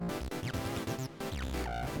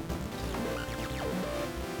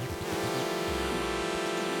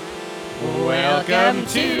Welcome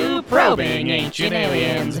to Probing Ancient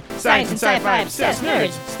Aliens. Science and sci-fi obsessed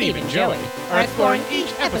nerds, Steve and Joey, are exploring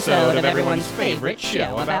each episode of everyone's favorite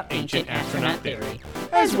show about ancient astronaut theory,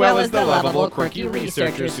 as well as the lovable, quirky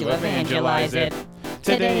researchers who evangelize it.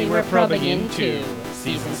 Today we're probing into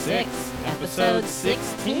Season 6, Episode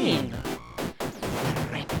 16.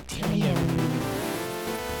 Reptilian.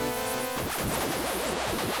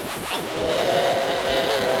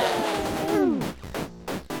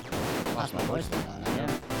 Lost my voice.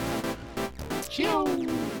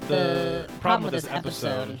 The problem with this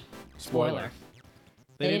episode, spoiler,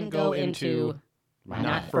 they didn't go into,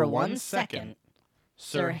 not for 1 second,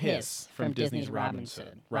 Sir Hiss from Disney's Robin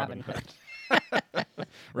Hood.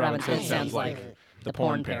 Robin Hood sounds like the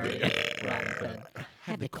porn parody of Robin Hood.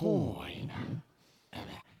 Have the coin of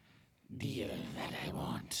a deal that I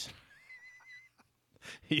want.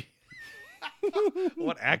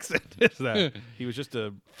 What accent is that? He was just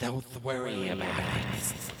a... Don't worry about it.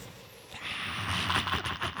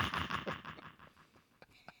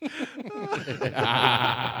 I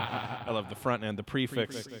love the front end, the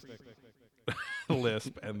prefix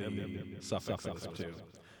lisp, and the suffix lisp, too.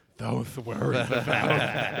 Don't worry about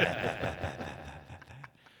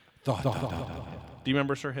it. Do you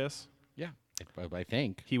remember Sir Hiss? Yeah, I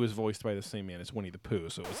think. He was voiced by the same man as Winnie the Pooh,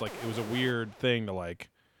 so it was a weird thing to, like...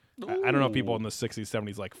 I don't know if people in the 60s,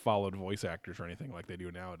 70s, like, followed voice actors or anything like they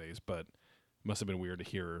do nowadays, but it must have been weird to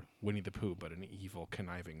hear Winnie the Pooh, but an evil,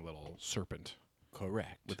 conniving little serpent.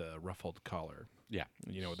 Correct. With a ruffled collar. Yeah.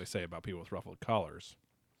 And you know what they say about people with ruffled collars?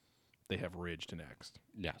 They have ridged next.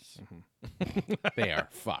 Yes. They are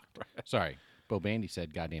fucked. Right. Sorry. Bo Bandy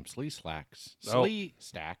said goddamn slee stacks.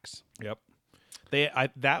 Yep.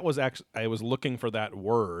 That was actually, I was looking for that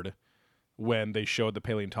word when they showed the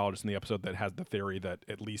paleontologist in the episode that has the theory that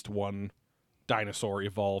at least one dinosaur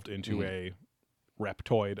evolved into a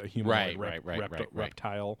reptoid, a humanoid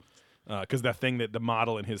reptile. Because that thing, that the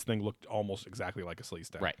model in his thing looked almost exactly like a slee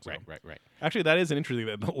stack. Right. Actually, that is an interesting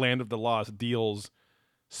that the Land of the Lost deals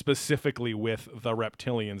specifically with the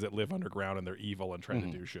reptilians that live underground and they're evil and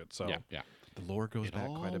trying to do shit. So yeah. The lore goes back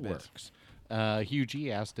quite a bit. Works. Hugh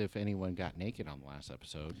G asked if anyone got naked on the last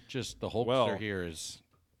episode. Just the Hulkster here is,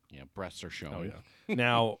 breasts are showing. Oh, yeah.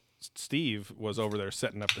 Now, Steve was over there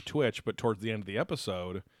setting up the Twitch, but towards the end of the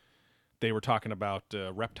episode, they were talking about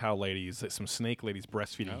reptile ladies, some snake ladies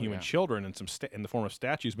breastfeeding human children and in the form of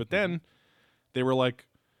statues. But then they were like,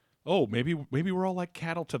 "Oh, maybe we're all like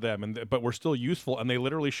cattle to them, but we're still useful." And they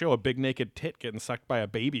literally show a big naked tit getting sucked by a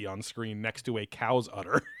baby on screen next to a cow's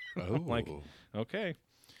udder. Oh, like, okay,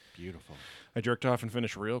 beautiful. I jerked off and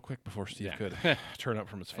finished real quick before Steve could turn up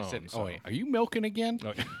from his phone. Said, wait, are you milking again?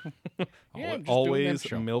 Oh, Yeah, I'm just always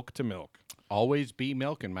doing milk to milk. Always be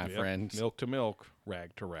milking, my friends. Milk to milk,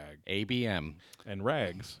 rag to rag. ABM. And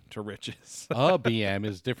rags to riches. A BM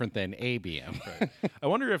is different than ABM. Right. I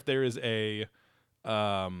wonder if there is a,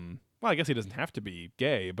 well, I guess he doesn't have to be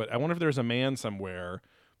gay, but I wonder if there's a man somewhere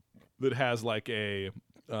that has like a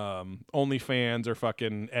OnlyFans or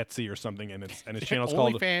fucking Etsy or something, and his channel's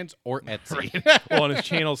called OnlyFans or Etsy. Well, and his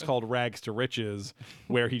channel's called Rags to Riches,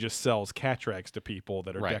 where he just sells cat rags to people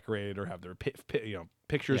that are decorated or have their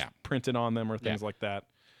pictures printed on them or things like that.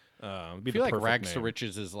 I feel like Rags to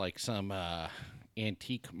Riches is like some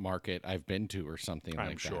antique market I've been to or something. I'm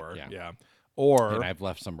like sure. that. Yeah. Or and I've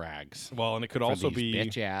left some rags. Well, and it could also be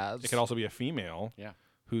bitch-ass. It could also be a female. Yeah.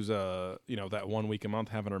 Who's that 1 week a month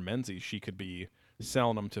having her menses. She could be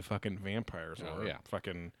selling them to fucking vampires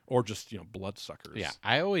or just bloodsuckers. Yeah,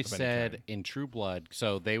 I always said in True Blood.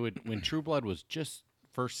 So they would when True Blood was just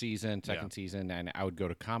first season, second season, and I would go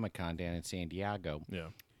to Comic-Con down in San Diego. Yeah,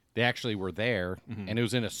 they actually were there, and it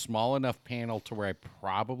was in a small enough panel to where I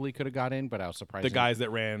probably could have got in, but I was surprised. The guys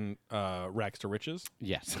that ran Rags to Riches.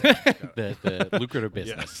 Yes, the lucrative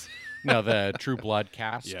business. No, the True Blood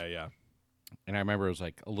cast. Yeah. And I remember it was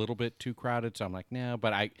like a little bit too crowded, so I'm like, no.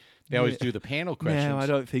 But they always do the panel questions. No, I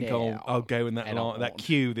don't think I'll go in that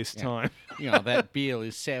queue this time. That Bill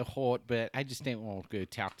is so hot, but I just don't want to go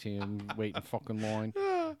talk to him, wait in fucking line.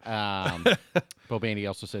 Bo Bandy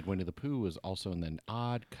also said Winnie the Pooh was also in an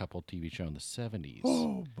Odd Couple TV show in the 70s.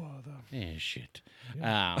 Oh, bother. Shit.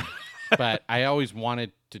 Yeah. But I always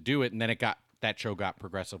wanted to do it, and then that show got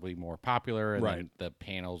progressively more popular, and then the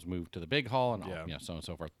panels moved to the big hall, and all, so on and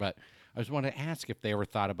so forth. But I just wanted to ask if they ever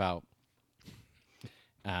thought about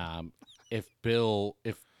if Bill,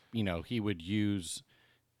 he would use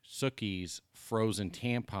Sookie's frozen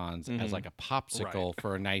tampons as like a popsicle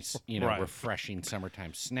for a nice, refreshing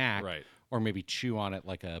summertime snack, or maybe chew on it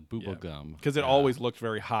like a booba gum. Because it always looked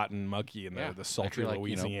very hot and muggy in the sultry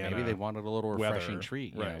Louisiana. Maybe they wanted a little refreshing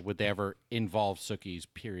treat. Right. Would they ever involve Sookie's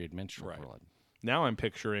period menstrual blood? Now I'm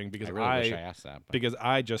picturing because I really wish I asked that. But. Because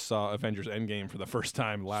I just saw Avengers Endgame for the first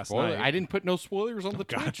time last night. I didn't put no spoilers on the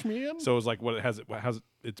Twitch, man. So it was like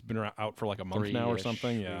it's been out for like a month now or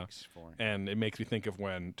something. Yeah. And it makes me think of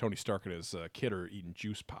when Tony Stark and his kid are eating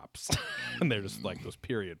juice pops, and they're just like those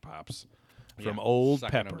period pops from Old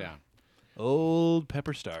Pepper. Old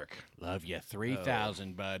Pepper Stark. Love you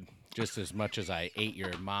 3,000, bud. Just as much as I ate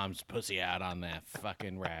your mom's pussy out on that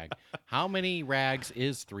fucking rag. How many rags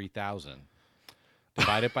is 3,000?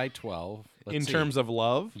 Divided by 12. In terms of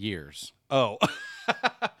love? Years. Oh.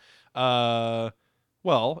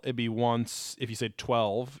 Well, it'd be once, if you say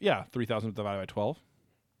 12. Yeah, 3,000 divided by 12.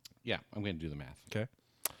 Yeah, I'm going to do the math. Okay.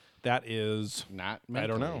 That is... Not mentally. I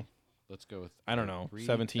don't know. Let's go with... I don't know.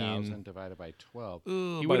 17 divided by 12.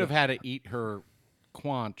 Ooh, he would have had to eat her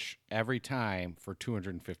quanch every time for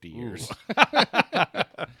 250 years. That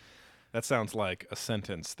sounds like a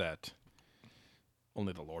sentence that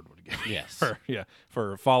only the Lord would give. Yes.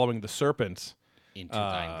 For following the serpent into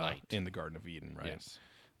thine light in the Garden of Eden, right? Yes.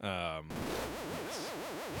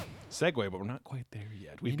 Segue, but we're not quite there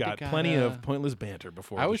yet. We've got plenty of pointless banter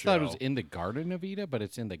before I always the show. thought it was in the Garden of Eden, but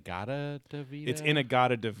it's in the Gata de Vida. It's in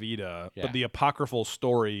Agata de Vida, but the apocryphal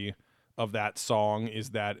story of that song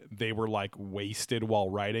is that they were like wasted while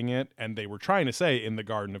writing it, and they were trying to say in the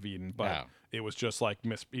Garden of Eden, but it was just like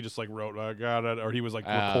he just like wrote Agata, or he was like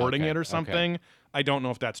recording it or something. Okay. I don't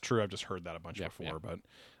know if that's true. I've just heard that a bunch before, but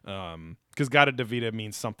because Gata de Vida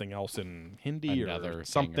means something else in Hindi or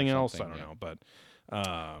something else. I don't know, but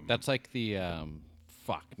that's like the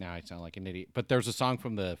fuck. Now I sound like an idiot. But there's a song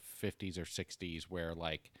from the 50s or 60s where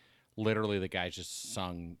like literally the guys just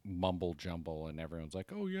sung mumble jumble, and everyone's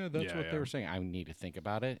like, "Oh yeah, that's what they were saying." I need to think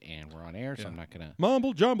about it, and we're on air, so I'm not gonna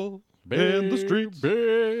mumble jumble in the streets,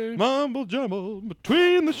 mumble jumble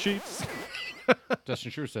between the sheets.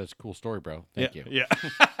 Justin Shrew says, "Cool story, bro. Thank you."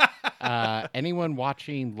 Yeah. Anyone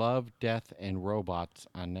watching Love, Death, and Robots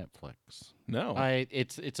on Netflix? No.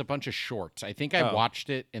 It's a bunch of shorts. I think I watched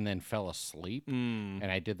it and then fell asleep, and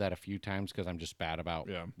I did that a few times because I'm just bad about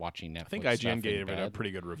watching Netflix. I think IGN gave it a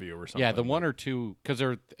pretty good review or something. Yeah, the one or two, because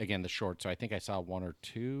they're, again, the shorts. So I think I saw one or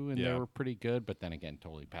two, and they were pretty good, but then again,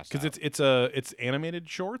 totally passed out. Because it's animated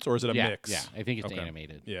shorts, or is it a mix? Yeah, I think it's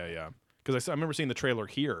animated. Yeah. Because I remember seeing the trailer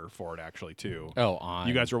here for it, actually, too. Oh, on...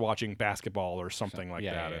 You guys were watching basketball or something like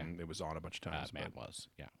that, and it was on a bunch of times. Man was,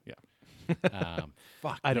 yeah.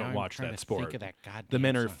 Fuck, I don't watch that sport. Think of that goddamn the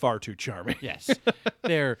men are song. far too charming. Yes.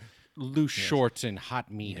 Their loose shorts and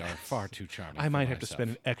hot meat are far too charming. I might have to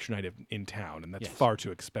spend an extra night in town, and that's far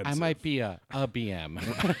too expensive. I might be a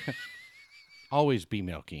BM. Always be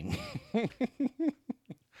milking.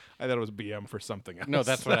 I thought it was BM for something else. No,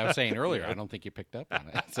 that's what I was saying earlier. I don't think you picked up on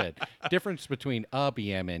it. I said difference between a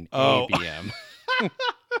BM and a BM.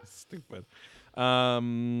 Stupid.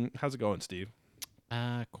 How's it going, Steve?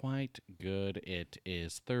 Quite good. It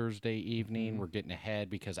is Thursday evening. We're getting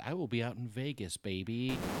ahead because I will be out in Vegas,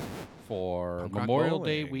 baby, for Memorial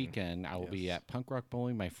Day weekend. I will be at Punk Rock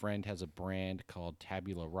Bowling. My friend has a brand called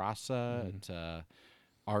Tabula Rasa. It's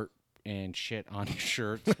art and shit on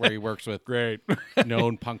shirts where he works with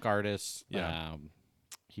known punk artists.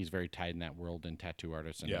 He's very tied in that world and tattoo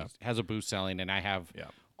artists, and he has a booth selling, and I have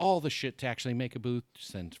all the shit to actually make a booth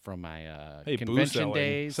since from my convention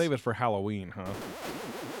days. Save it for Halloween, huh?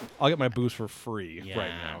 I'll get my booth for free right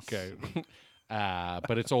now, okay?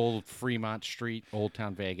 But it's old Fremont Street, Old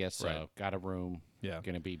Town Vegas, so got a room. Yeah.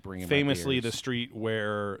 Going to be bringing famously my beers. The street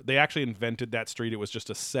where they actually invented that street. It was just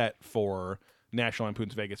a set for National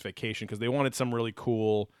Lampoon's Vegas Vacation because they wanted some really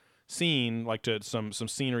cool scene, like some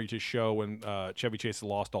scenery to show when Chevy Chase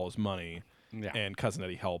lost all his money, and Cousin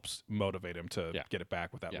Eddie helps motivate him to get it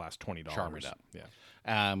back with that last $20. Charm it up.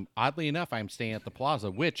 Yeah. Oddly enough, I'm staying at the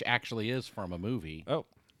Plaza, which actually is from a movie. Oh.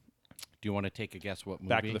 Do you want to take a guess what movie?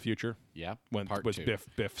 Back to the Future. Yeah. When Part was 2.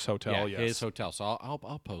 Biff's hotel? Yeah, his hotel. So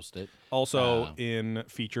I'll post it. Also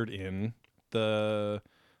featured in the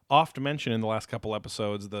oft mentioned in the last couple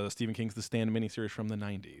episodes, the Stephen King's The Stand miniseries from the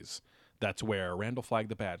 90s. That's where Randall Flagg,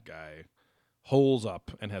 the bad guy, holes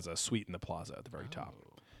up and has a suite in the Plaza at the very top.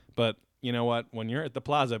 But you know what? When you're at the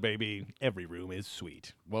Plaza, baby, every room is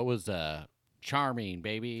sweet. What was Charming,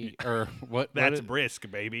 baby? Or what? That's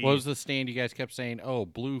brisk, baby. What was the stand you guys kept saying? Oh,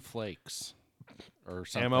 Blue Flakes. Or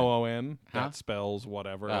something. MOON. That spells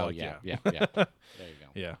whatever. Oh, like, yeah. There you go.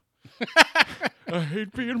 Yeah. I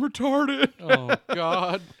hate being retarded. Oh,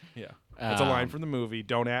 God. Yeah. That's a line from the movie,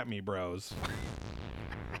 Don't At Me, Bros.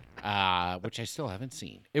 Which I still haven't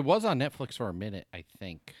seen. It was on Netflix for a minute, I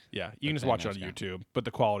think. Yeah, you can just watch it on YouTube, but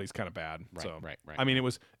the quality's kind of bad. Right. I mean, it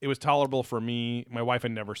was tolerable for me. My wife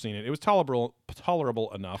had never seen it. It was tolerable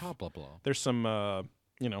enough. There's some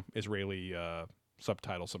Israeli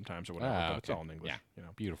subtitles sometimes or whatever, but it's all in English. Yeah.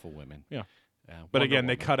 Beautiful women. Yeah. But again,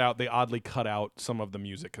 they oddly cut out some of the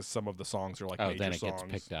music because some of the songs are like major then it songs.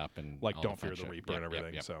 gets picked up and like all Don't the Fear the Reaper and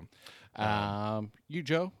everything. Yep. So, you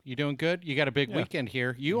Joe, you doing good? You got a big weekend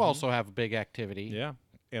here. You also have a big activity. Yeah,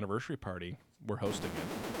 anniversary party. We're hosting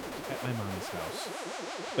it at my mom's house,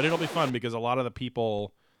 but it'll be fun because a lot of the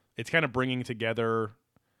people, it's kind of bringing together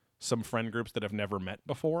some friend groups that have never met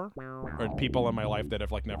before, or people in my life that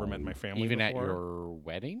have like never met my family. Even before. at your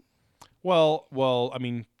wedding? Well, I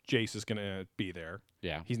mean, Jace is gonna be there.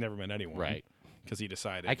 Yeah, he's never met anyone, right? Because he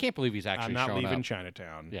decided. I can't believe he's actually. I'm not showing leaving up.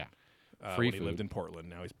 Chinatown. Yeah, free when he lived in Portland.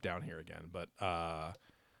 Now he's down here again. But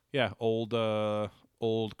old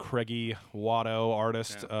Craigie Watto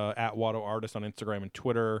artist at Watto Artist on Instagram and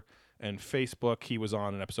Twitter and Facebook. He was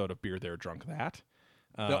on an episode of Beer There Drunk That.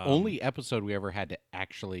 The only episode we ever had to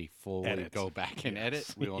actually fully go back and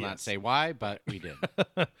edit. We will not say why, but we did.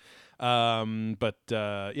 What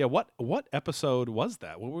episode was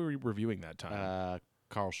that? What were we reviewing that time?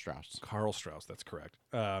 Carl Strauss. Carl Strauss, that's correct.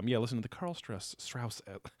 Listen to the Carl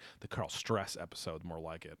Strauss episode, more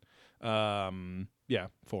like it. For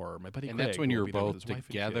my buddy and Craig. that's when you were both wife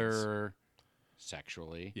together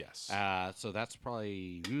sexually. Yes. So that's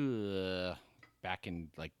probably back in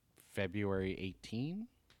like February 18.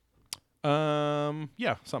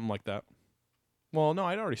 Something like that. Well, no,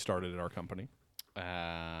 I'd already started at our company.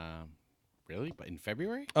 Really? But in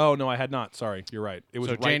February? Oh no, I had not. Sorry, you're right. It was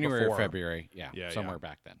so right January before. or February. Yeah, somewhere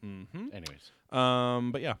back then. Mm-hmm. Anyways.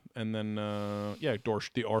 And then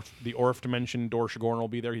Dorsch, the Orf mentioned Dorsch Gorn will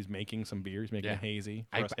be there. He's making some beer. He's making a hazy.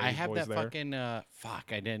 For us I have that there. fucking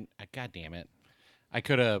fuck. I didn't. God damn it. I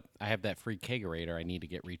have that free kegerator. I need to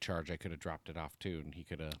get recharged. I could have dropped it off too, and he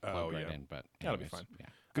could have plugged right in. But that'll be fine. Yeah.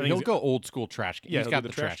 He'll go old school trash can. Yeah, he's got the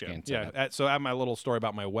trash can. So I have my little story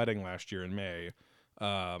about my wedding last year in May.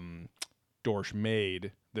 Dorsch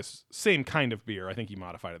made this same kind of beer. I think he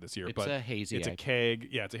modified it this year. It's a hazy. It's a keg.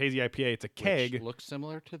 Yeah, it's a hazy IPA. It's a keg. Which looks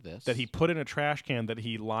similar to this. That he put in a trash can. That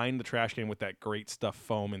he lined the trash can with that great stuff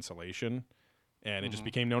foam insulation. And it just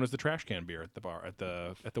became known as the trash can beer at the bar at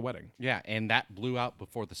the wedding. Yeah, and that blew out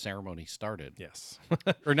before the ceremony started. Yes,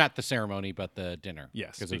 or not the ceremony, but the dinner.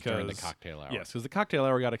 Yes, because it was during the cocktail hour. Yes, because the cocktail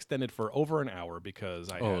hour got extended for over an hour because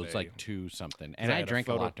I had it's like 2 something, and I I drank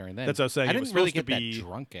a lot during then. That's what I was saying. I didn't really get that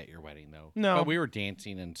drunk at your wedding though. No, but we were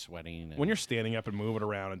dancing and sweating. And when you're standing up and moving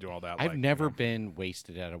around and do all that, I've never been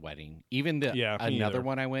wasted at a wedding. Even another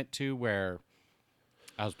one I went to where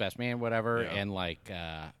I was best man, whatever, and like.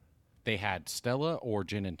 They had Stella or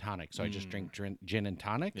gin and tonic, so I just drink gin and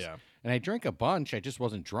tonics. Yeah. And I drank a bunch. I just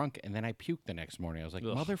wasn't drunk, and then I puked the next morning. I was like,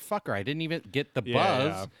 motherfucker, I didn't even get the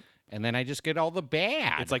buzz, and then I just get all the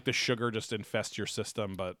bad. It's like the sugar just infests your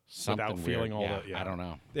system, but without feeling all the... I don't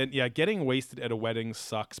know. And getting wasted at a wedding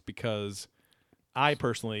sucks because I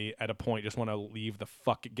personally, at a point, just want to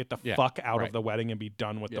get the fuck out of the wedding and be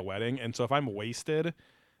done with the wedding. And so if I'm wasted...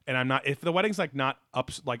 And I'm not. If the wedding's like not up,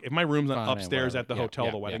 like if my room's not upstairs at the hotel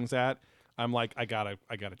the wedding's at, I'm like I gotta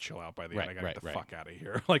chill out by the end. I gotta get the fuck out of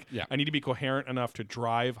here. Like I need to be coherent enough to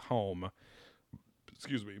drive home.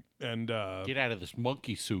 Excuse me, and get out of this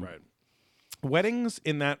monkey suit. Right. Weddings,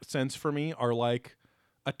 in that sense, for me, are like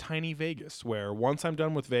a tiny Vegas, where once I'm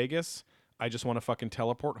done with Vegas, I just want to fucking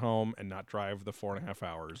teleport home and not drive the 4.5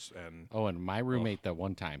 hours. And my roommate that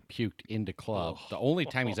one time puked into club. The only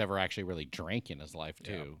time he's ever actually really drank in his life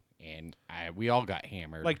too. And we all got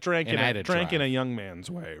hammered. Like drank in a young man's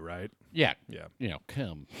way, right? Yeah. Yeah.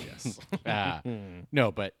 Come. Yes.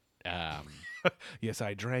 No, but yes,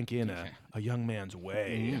 I drank in a young man's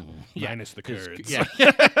way, minus the curds. Yeah.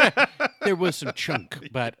 There was some chunk,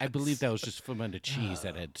 but I believe that was just fermented cheese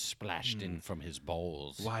that had splashed in from his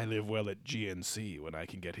bowls. Why live well at GNC when I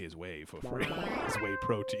can get his whey for free? His whey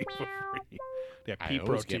protein for free. Yeah, pea I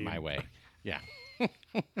always protein. get my way. Yeah. He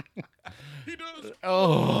does.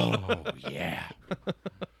 Oh, yeah.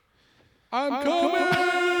 I'm coming!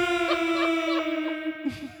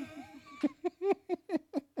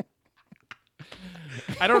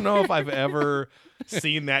 I don't know if I've ever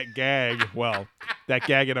seen that gag. Well, that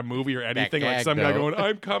gag in a movie or anything. Like some guy going,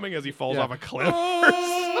 "I'm coming" as he falls off a cliff.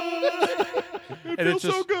 It feels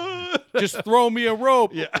so good. Just throw me a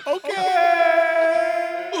rope. Yeah. Okay.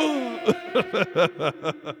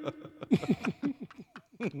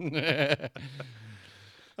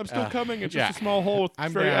 I'm still coming. It's just a small hole. It's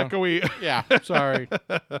I'm very down. echoey. Yeah. Sorry.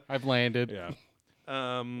 I've landed. Yeah.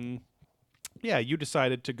 You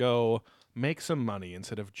decided to go make some money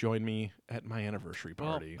instead of join me at my anniversary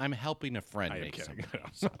party. Well, I'm helping a friend I am make kidding.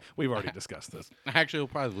 some money. We've already discussed this. Actually, will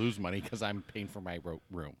probably lose money because I'm paying for my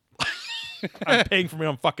room. I'm paying for my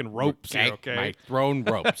own fucking ropes here, okay? My thrown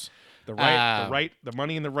ropes. The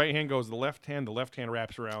money in the right hand goes to the left hand. The left hand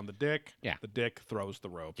wraps around the dick. Yeah. The dick throws the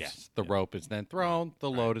ropes. Yes. The rope is then thrown. The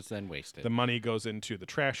load is then wasted. The money goes into the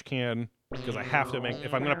trash can because I have to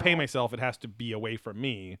if I'm going to pay myself, it has to be away from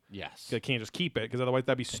me. Yes. I can't just keep it because otherwise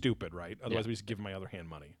that'd be stupid, right? Otherwise we just give my other hand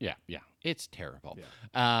money. Yeah. It's terrible.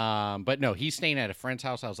 Yeah. But no, he's staying at a friend's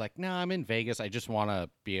house. I was like, no, I'm in Vegas. I just want to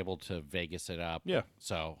be able to Vegas it up. Yeah.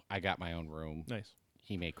 So I got my own room. Nice.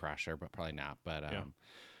 He may crash there, but probably not. But,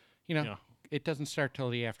 Yeah. It doesn't start till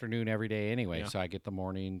the afternoon every day anyway, so I get the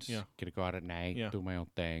mornings, get to go out at night, do my own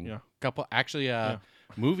thing. Yeah.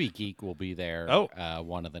 Movie Geek will be there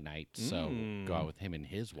one of the nights, so go out with him and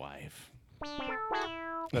his wife.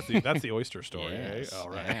 That's the oyster story, yes. All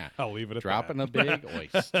right. Yeah. I'll leave it at Dropping that. a big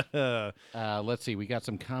oyster. Let's see. We got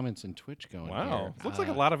some comments in Twitch going Wow. here. Looks like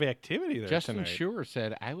a lot of activity there Justin tonight. Schuer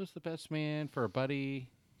said, I was the best man for a buddy,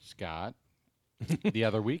 Scott, the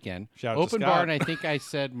other weekend. Shout out to Open Scott. bar, and I think I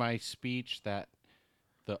said my speech that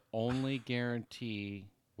the only guarantee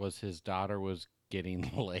was his daughter was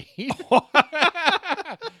getting laid.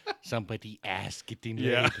 Somebody asked getting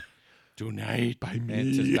laid tonight by me. And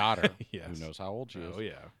it's his daughter, who knows how old she is. Oh,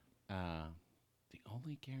 yeah. The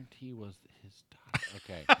only guarantee was his daughter.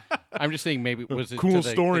 Okay. I'm just saying maybe was it cool to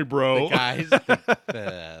story, bro. The guys.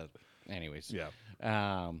 Anyways. Yeah.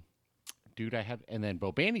 Dude, and then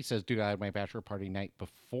Bo Bandy says, dude, I had my bachelor party night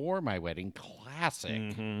before my wedding. Classic.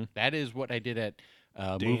 Mm-hmm. That is what I did at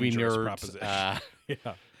Movie Nerds.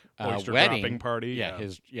 Oyster wedding dropping party.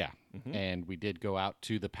 Mm-hmm. And we did go out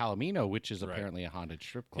to the Palomino, which is apparently a haunted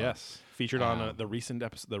strip club. Yes. Featured on the recent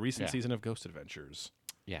season of Ghost Adventures.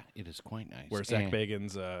 Yeah, it is quite nice. Where Zach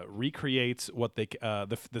Bagans recreates what they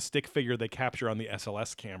the stick figure they capture on the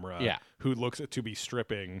SLS camera. Yeah. Who looks to be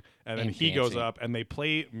stripping, and then And he goes dancing. up and they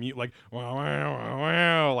play like wow, wow, wow,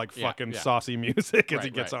 wow, like fucking saucy music as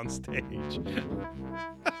he gets on stage.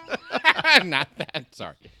 Not that.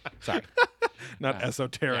 Sorry. Not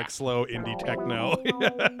esoteric, slow indie techno.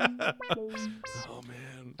 Oh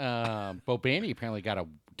man. Bo Bandy apparently got a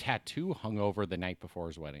tattoo hung over the night before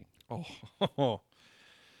his wedding. Oh.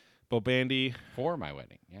 Bo Bandy, For my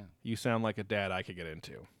wedding, yeah. you sound like a dad I could get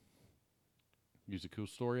into. Use a cool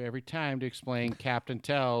story every time to explain Captain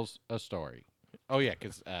tells a story. Oh, yeah,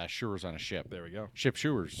 because Schuer's on a ship. There we go. Ship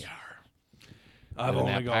Schuer's. I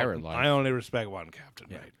only respect one captain,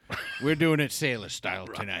 right? We're doing it sailor style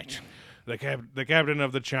tonight. The captain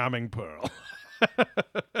of the Charming Pearl.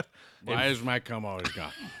 Why is my cum always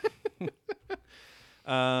gone?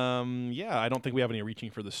 I don't think we have any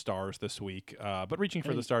reaching for the stars this week. But reaching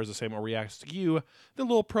for the stars is the same where we ask you, the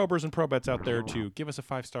little probers and probettes out there, to give us a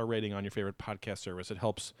 5-star rating on your favorite podcast service. It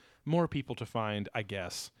helps more people to find, I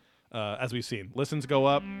guess. As we've seen, listens go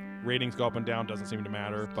up, ratings go up and down, doesn't seem to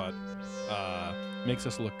matter, but makes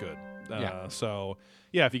us look good. So,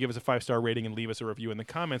 if you give us a 5-star rating and leave us a review in the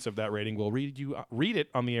comments of that rating, we'll read it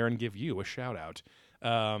on the air and give you a shout out.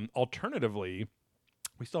 Alternatively,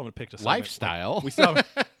 we still haven't picked a segment. Lifestyle. We still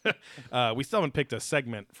haven't picked a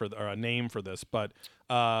segment or a name for this, but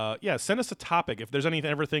send us a topic if there's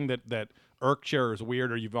everything that irked you or is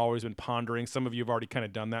weird or you've always been pondering. Some of you have already kind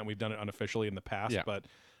of done that, and we've done it unofficially in the past, but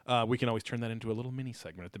we can always turn that into a little mini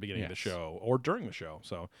segment at the beginning of the show or during the show.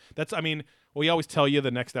 So we always tell you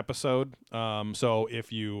the next episode. So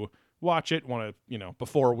if you watch it, want to,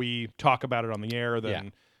 before we talk about it on the air,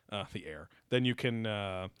 then then you can.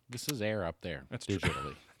 This is air up there. That's digitally.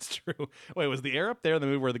 True. That's true. Wait, was the air up there in the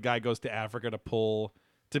movie where the guy goes to Africa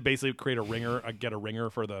to basically create a ringer, get a ringer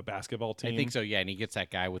for the basketball team? I think so. Yeah, and he gets that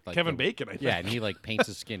guy with Kevin Bacon. I think. Yeah, and he paints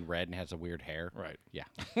his skin red and has a weird hair. Right. Yeah.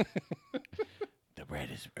 The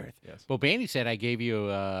red is Earth. Yes. Bo Bandy said I gave you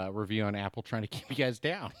a review on Apple trying to keep you guys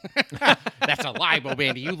down. That's a lie, Bo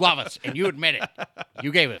Bandy. You love us, and you admit it.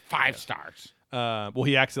 You gave it 5 stars. Well,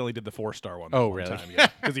 he accidentally did the 4-star one. Oh, one really? time, yeah,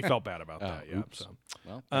 because he felt bad about that. Yeah. Oops. So.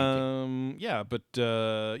 Well,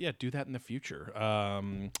 do that in the future.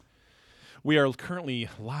 We are currently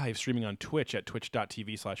live streaming on Twitch at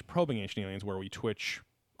twitch.tv/ProbingAncientAliens, where we Twitch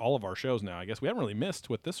all of our shows now. I guess we haven't really missed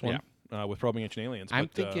with this one, with Probing Ancient Aliens. I'm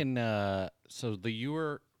thinking, so the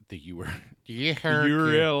URL.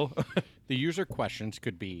 The user questions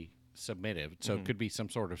could be submitted, so it could be some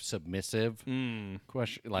sort of submissive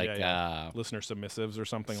question, like listener submissives or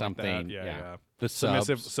something like that. Yeah. The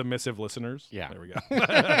submissive listeners. Yeah, there we go.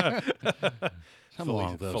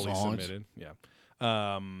 Along those fully lines. submitted. Yeah.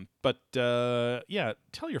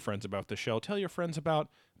 Tell your friends about the show. Tell your friends about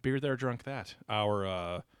Beer There Drunk That,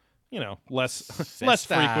 our less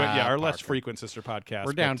frequent sister podcast.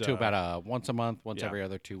 We're down to about once a month, once every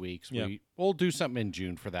other 2 weeks. Yeah. We'll do something in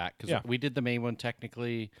June for that because we did the main one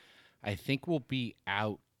technically I think we'll be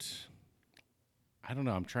out. I don't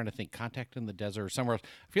know. I'm trying to think. Contact in the Desert or somewhere else.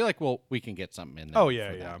 I feel like we can get something in there. Oh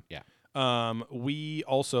yeah. We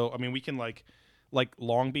also, I mean, we can like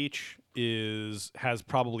Long Beach has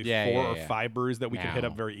probably 4 or 5 breweries that we can hit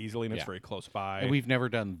up very easily, and it's very close by. And we've never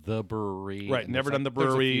done the brewery. Right, never done the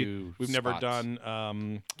brewery. We've never done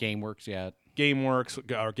GameWorks yet. GameWorks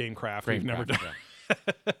or GameCraft. We've never done.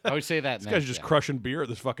 I always say that. This guy's just crushing beer at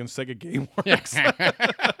this fucking Sega GameWorks.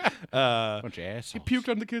 Bunch of assholes. He puked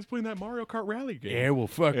on the kids playing that Mario Kart Rally game. Yeah, well,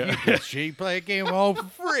 fuck you, bitch. She play a game all for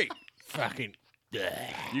free. Fucking.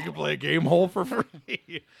 You can play a game hole for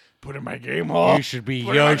free. Put in my game hole. You should be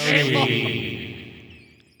Yoshi.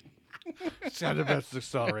 Sound the best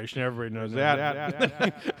acceleration. Everybody knows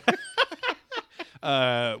that.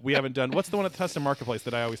 We haven't done. What's the one at Tustin Marketplace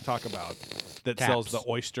that I always talk about that sells the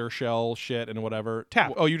oyster shell shit and whatever?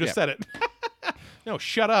 Tap. Oh, you just said it. No,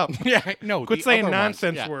 shut up. Yeah, no. Quit saying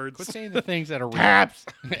nonsense words. Quit saying the things that are real. Taps.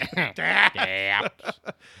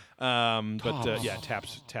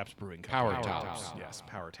 Taps. Taps Brewing Power Company. Taps. Yes,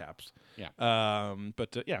 Power Taps. Yeah.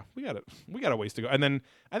 We got a ways to go, and then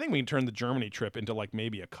I think we can turn the Germany trip into like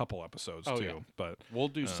maybe a couple episodes too. Yeah. But we'll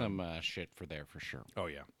do some shit for there for sure. Oh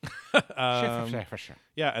yeah. Shit for sure.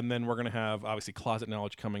 Yeah, and then we're gonna have obviously Closet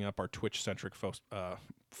Knowledge coming up, our Twitch centric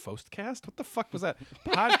Fostcast. What the fuck was that?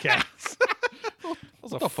 Podcast.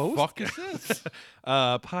 What the fuck is this?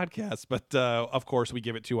 Podcast, but of course we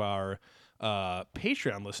give it to our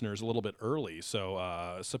Patreon listeners a little bit early.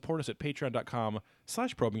 So support us at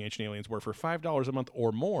patreon.com/ProbingAncientAliens, where for $5 a month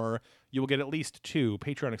or more, you will get at least 2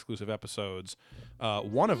 Patreon exclusive episodes.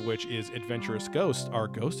 One of which is Adventurous Ghost, our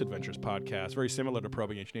Ghost Adventures podcast, very similar to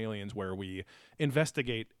Probing Ancient Aliens, where we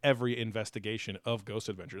investigate every investigation of Ghost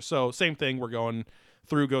Adventures. So same thing, we're going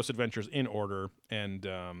through Ghost Adventures in order, and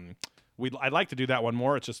I'd like to do that one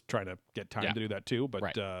more. It's just trying to get time to do that too.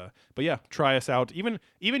 But yeah, try us out.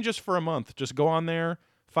 Even just for a month, just go on there.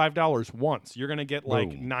 $5 once. You're gonna get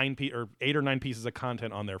like 8 or 9 pieces of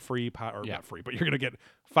content on there, free not free, but you're gonna get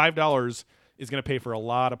 $5 is gonna pay for a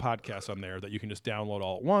lot of podcasts on there that you can just download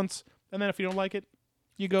all at once. And then if you don't like it,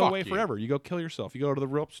 you go away forever. You go kill yourself. You go to the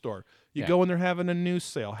rope store. You go when they're having a news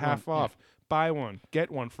sale, half off. Buy one,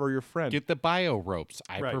 get one for your friend. Get the bio ropes.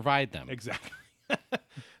 I provide them. Exactly.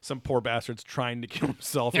 Some poor bastard's trying to kill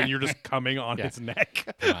himself, and you're just coming on his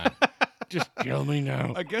neck. Come on. Just kill me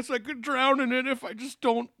now. I guess I could drown in it if I just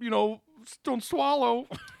don't swallow.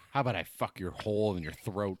 How about I fuck your hole in your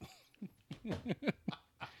throat?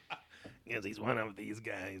 Because he's one of these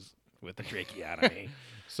guys with a tracheotomy.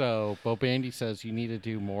 So, Bo Bandy says you need to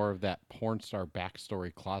do more of that porn star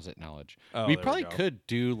backstory closet knowledge. Oh, we probably could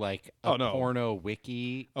do like a porno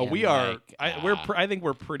wiki. Oh, we are. I think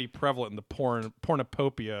we're pretty prevalent in the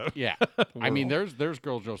pornopopia. Yeah, I mean, there's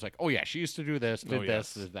girls just like, oh yeah, she used to do this, did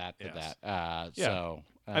this, did that, did that. So,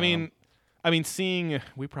 I mean, seeing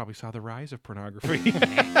we probably saw the rise of pornography.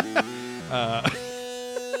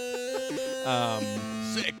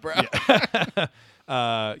 Sick, bro.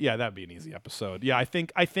 Yeah, that'd be an easy episode. Yeah, I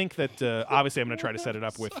think that obviously I'm going to try to set it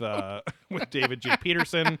up with David J.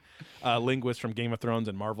 Peterson, linguist from Game of Thrones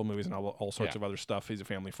and Marvel movies and all sorts of other stuff. He's a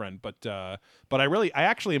family friend, but I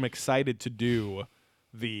actually am excited to do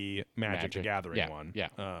the Magic the Gathering one.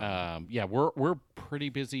 Yeah, we're pretty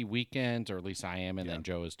busy weekends, or at least I am, and then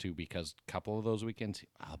Joe is too, because a couple of those weekends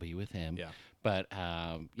I'll be with him. Yeah. But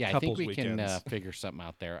I think we can figure something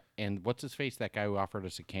out there. And what's his face? That guy who offered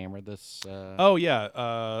us a camera. I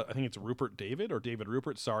think it's Rupert David or David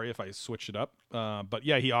Rupert. Sorry if I switched it up. But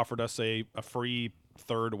yeah, he offered us a free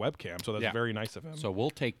third webcam, so that's very nice of him. So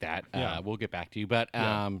we'll take that. We'll get back to you. But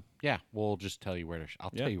we'll just tell you where to.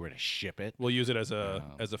 I'll tell you where to ship it. We'll use it as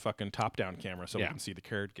a fucking top-down camera, so we can see the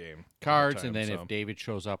card game. Cards, and then if David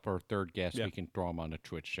shows up or third guest, we can throw him on a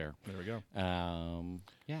Twitch share. There we go.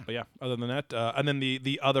 But other than that, and then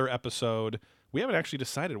the other episode, we haven't actually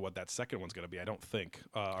decided what that second one's going to be. I don't think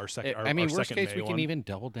our second. Worst case, we one. can even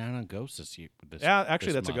double down on Ghosts this year.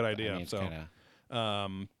 Actually, that's month. a good idea. I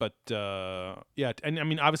mean, and I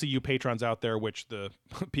mean, obviously, you patrons out there, which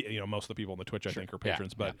most of the people on the Twitch I think are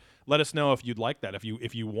patrons. But let us know if you'd like that.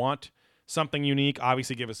 If you want something unique,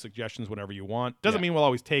 obviously give us suggestions whenever you want. Doesn't mean we'll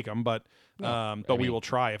always take them, but we will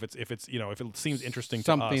try if it seems interesting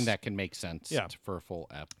to us. Something that can make sense for a full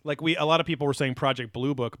app. Like a lot of people were saying Project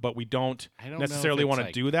Blue Book, but we don't necessarily want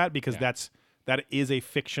to do that because that is a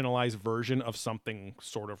fictionalized version of something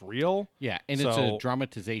sort of real. Yeah, and it's a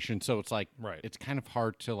dramatization, so it's like it's kind of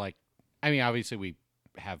hard to like. I mean, obviously we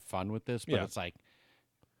have fun with this, but it's like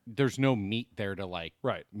there's no meat there to like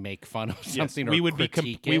make fun of something. Yes, or we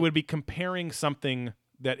would be comparing something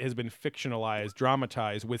that has been fictionalized,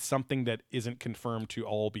 dramatized with something that isn't confirmed to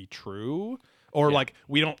all be true. Or like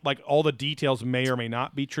we don't like all the details may or may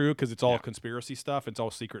not be true because it's all conspiracy stuff. It's all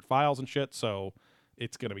secret files and shit. So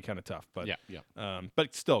it's gonna be kind of tough. But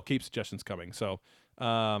but still, keep suggestions coming. So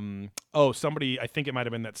somebody, I think it might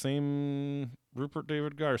have been that same Rupert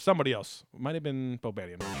David guy or somebody else. It might have been Bo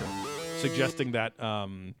Bandy, I'm not sure. Suggesting that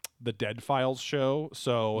the Dead Files show.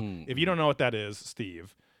 So if you don't know what that is,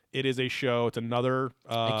 Steve, it is a show. It's another.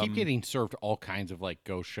 I keep getting served all kinds of like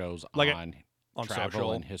ghost shows on Travel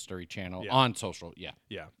social and History Channel on social.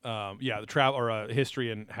 The travel or history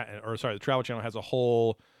the Travel Channel has a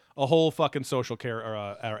whole fucking social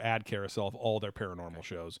or ad carousel of all their paranormal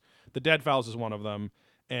shows. The Dead Files is one of them,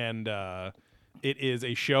 and it is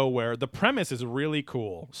a show where the premise is really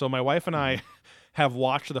cool. So my wife and I have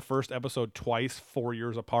watched the first episode twice, 4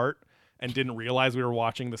 years apart, and didn't realize we were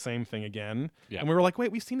watching the same thing again. And we were like,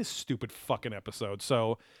 wait, we've seen this stupid fucking episode.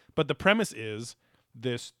 So, but the premise is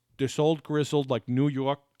this old grizzled like New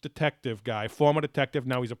York detective guy, former detective,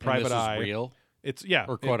 now he's a private eye. Is real? It's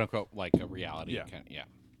or quote unquote like a reality.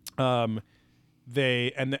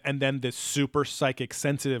 They and then this super psychic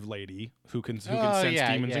sensitive lady who can sense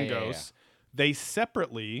demons and ghosts. They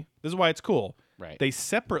separately, this is why it's cool. Right. They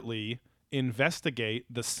separately investigate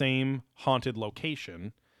the same haunted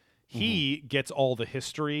location. He gets all the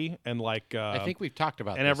history and like I think we've talked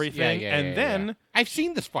about and this. everything. And then I've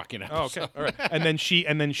seen this fucking episode. okay, all right. and then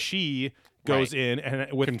she goes in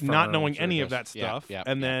and with confirms not knowing any of that stuff,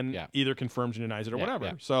 and then either confirms or denies it or whatever.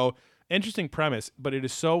 Yeah. So interesting premise, but it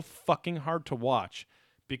is so fucking hard to watch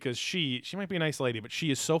because she might be a nice lady, but she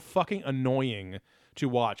is so fucking annoying to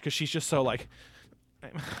watch because she's just so like,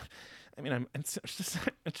 it's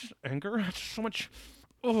just anger. It's just so much.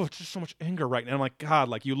 Oh, it's just so much anger right now. I'm like, God,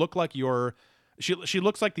 like you look like you're. She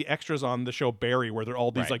looks like the extras on the show Barry, where they're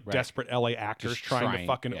all these desperate LA actors trying to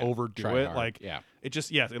fucking overdo it. Hard. Like, it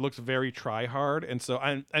just it looks very try hard. And so,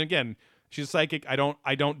 and again, she's psychic. I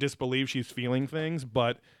don't disbelieve she's feeling things,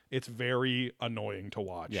 but it's very annoying to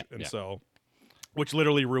watch. So, which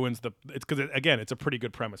literally ruins it's because again, it's a pretty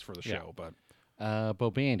good premise for the show. But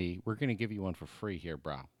Bo Bandy, we're gonna give you one for free here,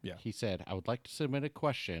 bro. Yeah. He said, I would like to submit a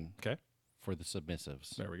question. Okay. For the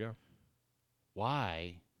submissives. There we go.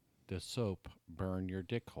 Why does soap burn your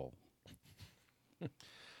dick hole?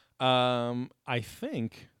 I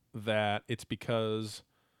think that it's because,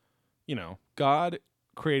 God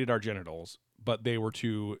created our genitals, but they were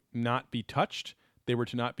to not be touched. They were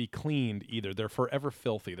to not be cleaned either. They're forever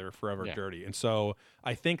filthy. They're forever dirty. And so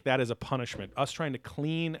I think that is a punishment. Us trying to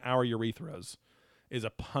clean our urethras is a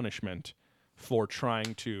punishment for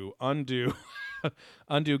trying to undo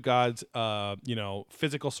God's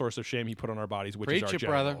physical source of shame he put on our bodies, which is our genitals.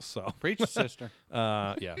 Brother. So Preach, sister.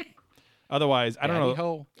 Otherwise, I don't know.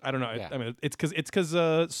 Hole. I don't know. Yeah. I mean, it's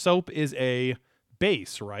because soap is a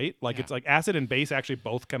base, right? Like it's like acid and base actually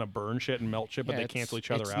both kind of burn shit and melt shit, but they cancel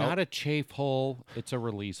each other out. It's not a chafe hole; it's a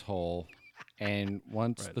release hole. And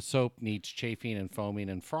once the soap needs chafing and foaming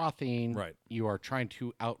and frothing, you are trying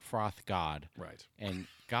to out-froth God. Right. And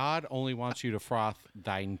God only wants you to froth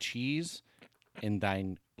thine cheese and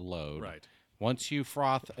thine load. Right. Once you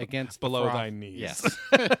froth against below the froth, thine knees. Yes.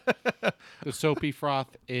 The soapy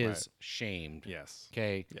froth is shamed. Yes.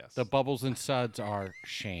 Okay. Yes. The bubbles and suds are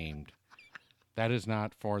shamed. That is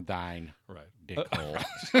not for thine dick hole.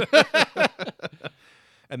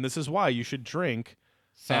 And this is why you should drink.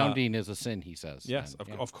 Sounding is a sin, he says. Yes,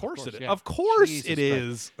 of course it is. Yeah. Of course Jesus it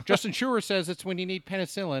is. Justin Schuer says it's when you need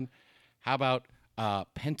penicillin. How about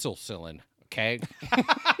pencilcillin? Okay.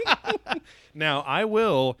 Now, I'm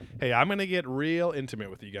going to get real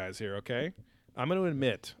intimate with you guys here, okay? I'm going to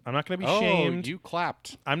admit, I'm not going to be shamed. You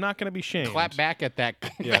clapped. I'm not going to be shamed. Clap back at that.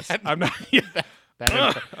 Yes. I'm not. Yeah.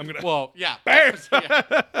 I'm going to. Well, yeah. Bam!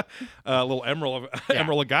 A little Emerald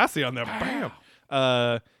Lagasse on there. Bam!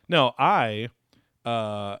 No, I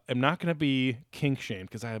am not going to be kink shamed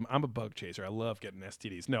because I'm a bug chaser. I love getting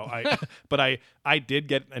STDs. No, but I did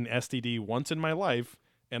get an STD once in my life,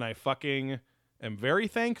 and I fucking am very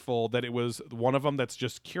thankful that it was one of them that's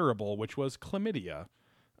just curable, which was chlamydia.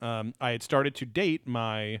 I had started to date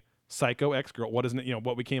my psycho ex-girl.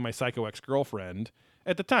 What became my psycho ex-girlfriend.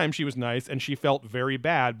 At the time, she was nice, and she felt very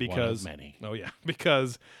bad because one of many. Oh yeah,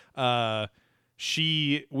 because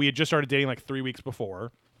we had just started dating like 3 weeks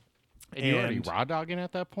before. And you were already raw dogging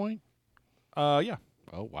at that point? Yeah.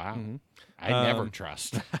 Oh wow. Mm-hmm. I never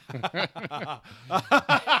trust.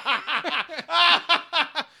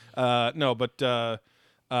 No, but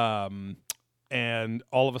and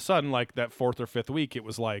all of a sudden, like that 4th or 5th week, it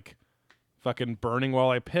was like fucking burning while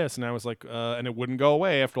I piss, and I was like, and it wouldn't go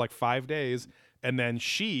away after like 5 days. And then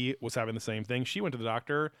she was having the same thing. She went to the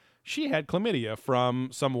doctor. She had chlamydia from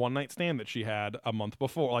some one-night stand that she had a month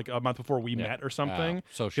before we met or something.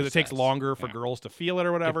 So because it takes longer for girls to feel it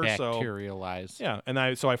or whatever. Bacterialize. So yeah, and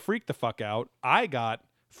I freaked the fuck out. I got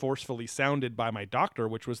forcefully sounded by my doctor,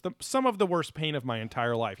 which was some of the worst pain of my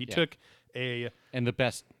entire life. He took and the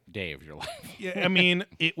best day of your life. Yeah, I mean,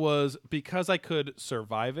 it was because I could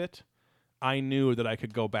survive it. I knew that I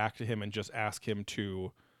could go back to him and just ask him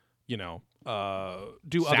to, do other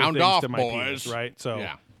things to my penis, right? So,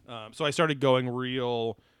 so I started going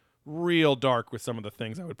real dark with some of the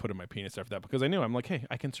things I would put in my penis after that because I knew I'm like, hey,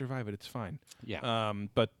 I can survive it. It's fine. Yeah.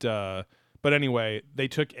 But anyway, they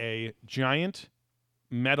took a giant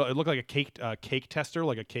metal. It looked like a cake tester,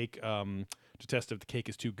 like a cake to test if the cake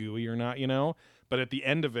is too gooey or not, But at the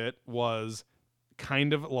end of it was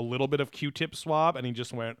kind of a little bit of Q-tip swab, and he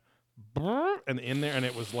just went and in there, and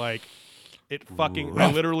it was like it fucking.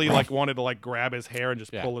 I literally wanted to grab his hair and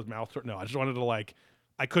just pull his mouth. No, I just wanted to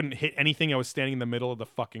I couldn't hit anything. I was standing in the middle of the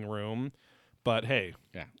fucking room, but hey,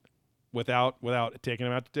 without taking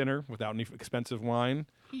him out to dinner, without any expensive wine.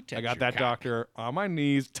 I got that doctor on my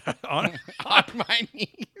knees. on my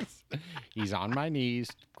knees. He's on my knees,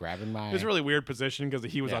 grabbing my... It was a really weird position because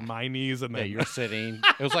he was on my knees. And then you're sitting.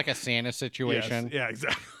 It was like a Santa situation. Yes. Yeah,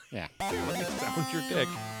 exactly. Yeah. Sound your dick.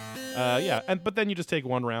 But then you just take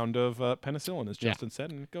one round of penicillin, as Justin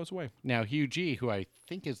said, and it goes away. Now, Hugh G., who I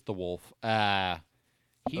think is the wolf,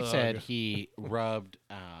 he said he rubbed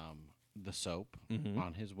the soap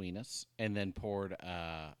on his weenus and then poured...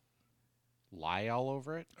 lye all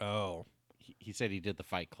over it. Oh. He said he did the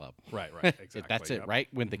Fight Club. Right, exactly. That's it, right?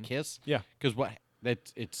 With the kiss? Yeah. Because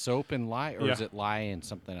it's soap and lye, or is it lye and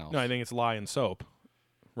something else? No, I think it's lye and soap,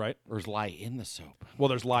 right? Or is lye in the soap? Well,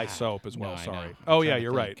 there's lye soap as well, no, sorry. Oh, yeah,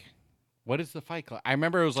 you're right. What is the Fight Club? I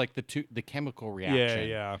remember it was like the chemical reaction.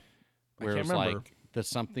 Yeah. Where it was like the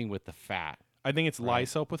something with the fat. I think it's lye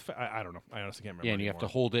soap with fat. I don't know. I honestly can't remember. Yeah, and you have to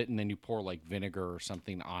hold it, and then you pour vinegar or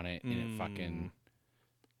something on it, and it fucking...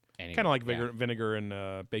 Anyway, kind of like vinegar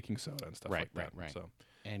and baking soda and stuff like that. Right. So,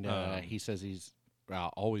 and he says he's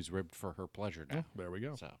always ribbed for her pleasure now. There we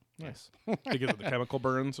go. So nice. Because of the chemical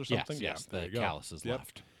burns or something? Yes, the calluses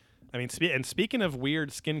left. I mean, speaking of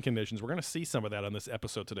weird skin conditions, we're going to see some of that on this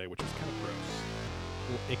episode today, which is kind of gross.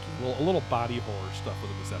 A little icky, a little body horror stuff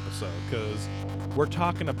within this episode, because we're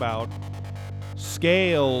talking about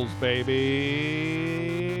scales,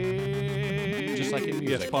 baby. Just like in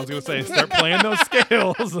music. Yes, Paul's going to say, start playing those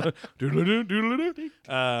scales.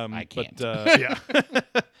 I can't.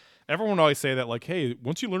 But, everyone would always say that, hey,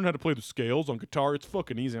 once you learn how to play the scales on guitar, it's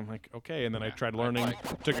fucking easy. I'm like, okay. And then I tried learning,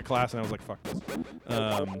 took a class, and I was like, fuck this.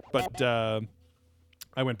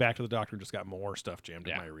 I went back to the doctor and just got more stuff jammed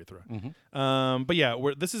in my urethra.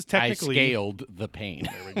 But this is technically... I scaled the pain.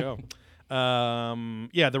 There we go.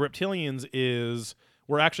 The Reptilians is...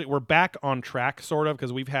 We're back on track, sort of,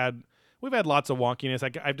 because we've had lots of wonkiness.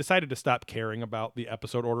 I've decided to stop caring about the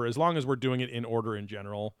episode order as long as we're doing it in order in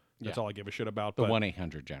general. That's all I give a shit about. The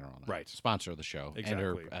 1-800 General. Right. Sponsor of the show.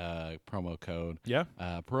 Exactly. Enter promo code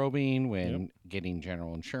Probing when getting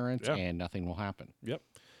General Insurance, and nothing will happen. Yep.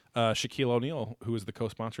 Shaquille O'Neal, who is the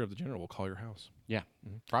co-sponsor of the General, will call your house. Yeah,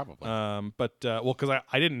 probably. Because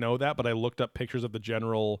I didn't know that, but I looked up pictures of the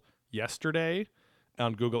General yesterday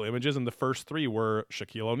on Google Images, and the first three were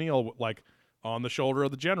Shaquille O'Neal, on the shoulder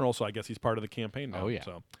of the General, so I guess he's part of the campaign now. Oh, yeah.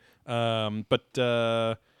 So,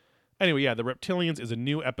 anyway, the Reptilians is a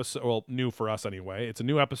new episode. Well, new for us anyway. It's a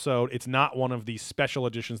new episode. It's not one of these special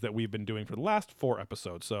editions that we've been doing for the last 4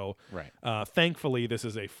 episodes. So, thankfully, this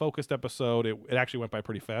is a focused episode. It actually went by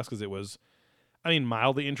pretty fast because it was,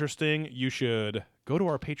 mildly interesting. You should go to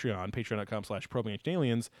our Patreon,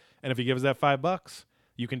 patreon.com/ProbingAncientAliens, and if you give us that $5,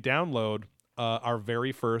 you can download our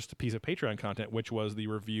very first piece of Patreon content, which was the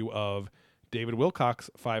review of David Wilcock's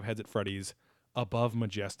 5 Heads at Freddy's Above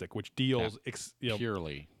Majestic, which deals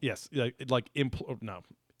purely. Yes, intimately. Not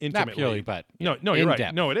purely, but no, you're right.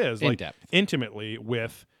 Depth. No, it is in depth. Intimately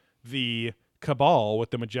with the cabal,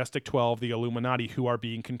 with the Majestic 12, the Illuminati, who are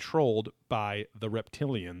being controlled by the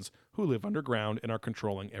Reptilians, who live underground and are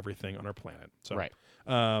controlling everything on our planet. So, right.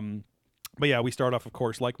 But we start off, of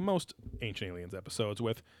course, like most Ancient Aliens episodes,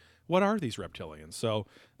 with what are these Reptilians? So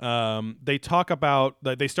they talk about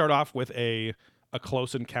they start off with a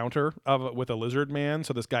close encounter with a lizard man.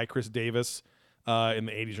 So this guy Chris Davis in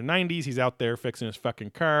the 80s or 90s, he's out there fixing his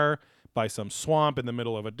fucking car by some swamp in the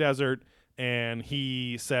middle of a desert, and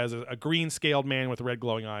he says a green scaled man with red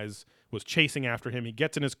glowing eyes was chasing after him. He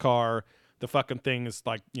gets in his car, the fucking thing is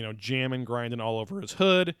jamming, grinding all over his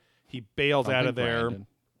hood. He bails out of there,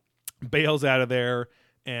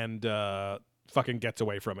 and fucking gets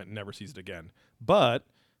away from it and never sees it again. But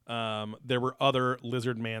there were other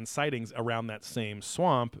lizard man sightings around that same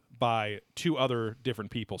swamp by 2 other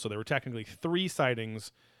different people. So there were technically 3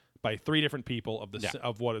 sightings by 3 different people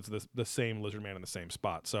of what is the same lizard man in the same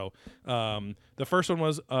spot. So the first one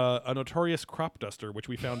was a notorious crop duster, which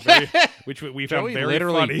we found very Joey very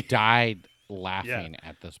literally funny. Died laughing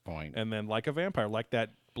at this point. And then like a vampire, like that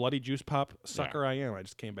bloody juice pop sucker I am, I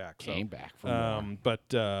just came back. Came back from more. But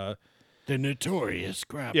the notorious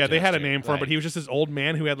crop. Yeah, they had a name for him, but he was just this old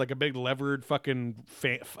man who had like a big levered fucking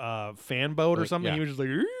fan boat or something. Yeah. He was just like,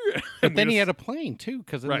 but then he had a plane too,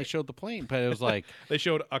 because then they showed the plane. But it was like they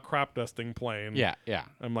showed a crop dusting plane. Yeah.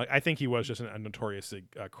 I'm like, I think he was just a notorious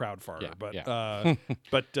crowd farter.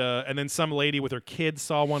 But and then some lady with her kids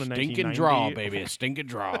saw one in 1990. Stinking draw, baby, stinking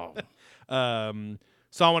draw.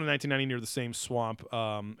 Saw one in 1990 near the same swamp,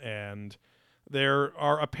 and there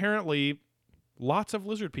are apparently lots of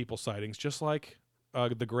lizard people sightings, just like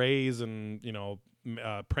the Greys and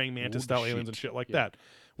praying mantis style aliens and shit like that.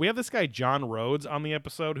 We have this guy John Rhodes on the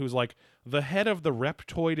episode, who's like the head of the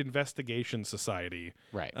Reptoid Investigation Society,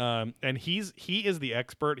 right? And he is the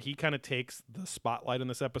expert. He kind of takes the spotlight in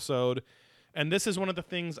this episode, and this is one of the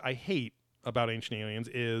things I hate about Ancient Aliens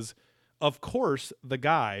is, of course, the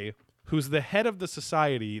guy who's the head of the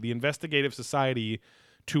society, the investigative society,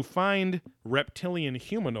 to find reptilian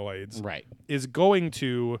humanoids, is going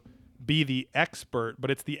to be the expert,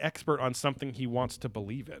 but it's the expert on something he wants to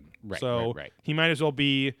believe in. He might as well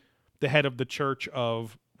be the head of the Church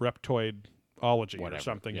of Reptoidology or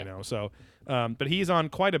something, So, but he's on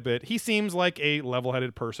quite a bit. He seems like a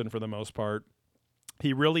level-headed person for the most part.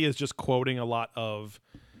 He really is just quoting a lot of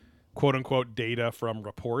quote-unquote data from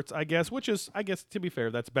reports, I guess, which is, I guess, to be fair,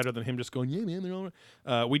 that's better than him just going, yeah, man, they're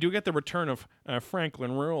all... we do get the return of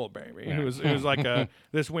Franklin Rural, baby, who's like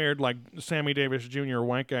this weird, like, Sammy Davis Jr.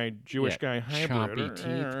 white guy, Jewish guy hybrid. Chompy teeth,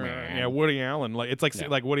 man. Yeah, Woody Allen. Like, it's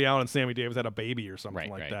like Woody Allen and Sammy Davis had a baby or something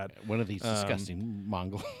like that. One of these disgusting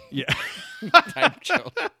Mongol type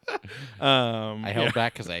children. I held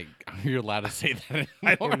back because you're allowed to say that anymore.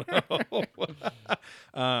 I don't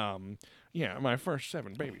know. Yeah, my first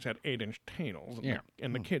 7 babies had 8-inch tails,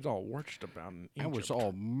 and the kids all watched about in Egypt. I was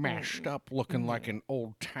all mashed up, looking like an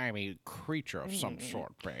old-timey creature of some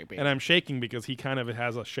sort, baby. And I'm shaking because he kind of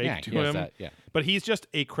has a shake to him. But he's just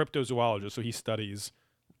a cryptozoologist, so he studies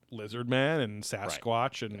lizard man and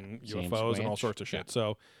Sasquatch and UFOs and all sorts of shit.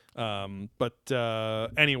 So,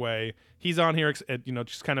 anyway, he's on here,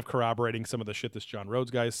 just kind of corroborating some of the shit this John Rhodes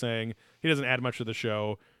guy is saying. He doesn't add much to the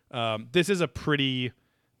show. This is a pretty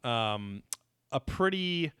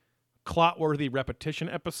Clotworthy repetition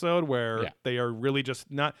episode where they are really just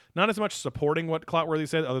not as much supporting what Clotworthy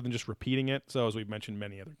said other than just repeating it. So as we've mentioned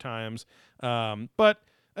many other times. But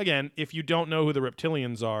again, if you don't know who the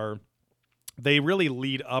reptilians are, they really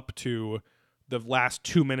lead up to the last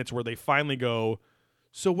 2 minutes where they finally go,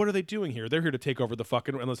 so what are they doing here? They're here to take over the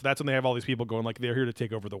fucking... And that's when they have all these people going like, they're here to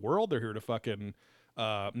take over the world. They're here to fucking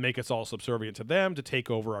make us all subservient to them, to take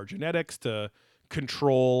over our genetics, to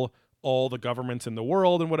control all the governments in the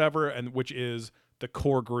world and whatever, and which is the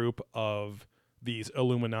core group of these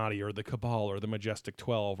Illuminati or the Cabal or the Majestic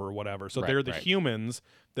 12 or whatever. So they're the humans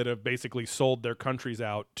that have basically sold their countries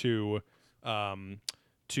out to the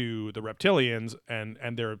reptilians, and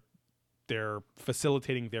they're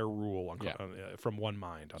facilitating their rule from one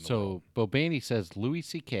mind on the world. So Bobaney says Louis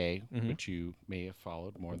C.K., which you may have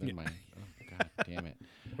followed more than mine. Oh, God damn it.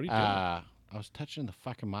 What are you doing? I was touching the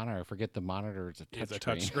fucking monitor. I forget the monitor is a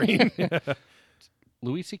touch screen.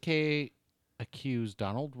 Louis C.K. accused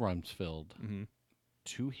Donald Rumsfeld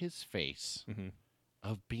to his face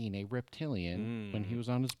of being a reptilian when he was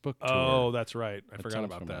on his book tour. Oh, that's right. I forgot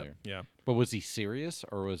about that. Yeah. But was he serious,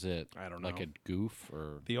 or was it I don't know. like a goof?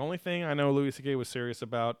 Or the only thing I know Louis C.K. was serious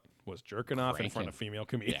about was jerking off in front of female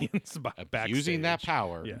comedians using that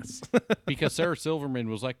power. Yes. Because Sarah Silverman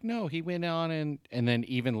was like, no, he went on and then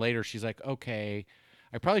even later she's like, okay,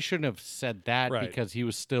 I probably shouldn't have said that because he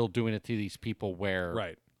was still doing it to these people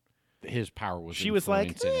where his power was. She was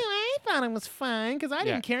like, I thought it was fine because I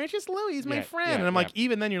didn't care. It's just Louis, he's my friend. And I'm like,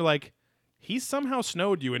 even then you're like, he somehow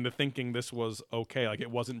snowed you into thinking this was okay, like it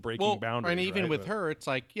wasn't breaking boundaries. And even with her, it's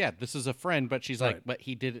like, this is a friend, but she's like, but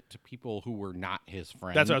he did it to people who were not his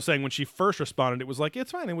friends. That's what I was saying. When she first responded, it was like,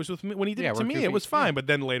 it's fine. It was with me. When he did it to me, it was fine. But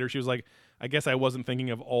then later she was like, I guess I wasn't thinking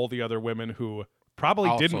of all the other women who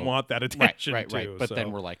probably didn't want that attention too. But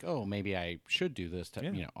then we're like, oh, maybe I should do this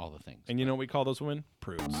to, all the things. And you know what we call those women?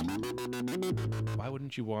 Prudes. Why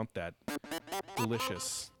wouldn't you want that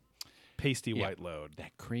delicious pasty white load,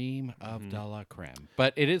 that cream of de la creme?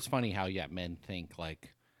 But it is funny how men think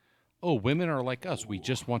like, oh, women are like us. We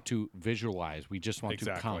just want to visualize. We just want to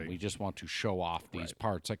Exactly. come. We just want to show off these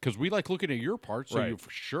parts. Like, because we like looking at your parts, so Right. you for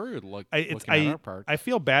sure looking at our parts. I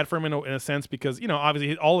feel bad for him in a sense because,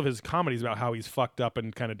 obviously all of his comedy is about how he's fucked up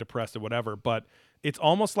and kind of depressed and whatever, but it's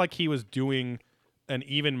almost like he was doing an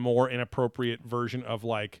even more inappropriate version of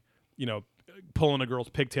like, pulling a girl's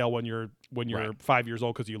pigtail when you're 5 years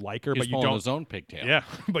old because you like her, He's but you pulling don't. his own pigtail. Yeah,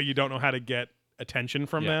 but you don't know how to get attention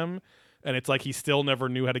from them. And it's like he still never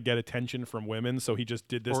knew how to get attention from women, so he just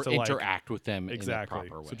did this or to interact with them exactly. in a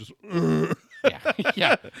proper way. So just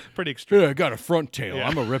yeah, pretty extreme. Yeah, I got a front tail.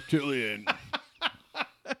 I'm a reptilian.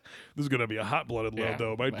 This is gonna be a hot-blooded load,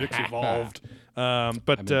 though. My dick's evolved. But I've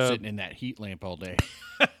been sitting in that heat lamp all day.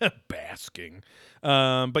 basking.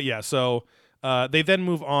 But yeah, so they then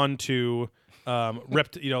move on to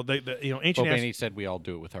ancient. Benny said we all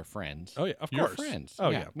do it with our friends. Oh yeah, of Your course. friends. Oh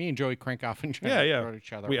yeah. Me and Joey crank off and try Yeah. to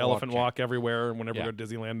each other. We elephant walk everywhere whenever we go to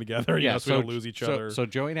Disneyland together. So we don't lose each other. So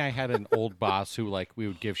Joey and I had an old boss who we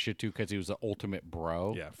would give shit to because he was the ultimate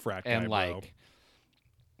bro. Yeah, frat guy, and bro.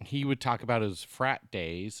 He would talk about his frat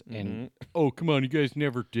days and oh come on, you guys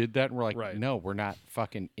never did that, and we're like, Right. no, we're not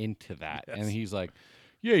fucking into that. Yes. And he's like,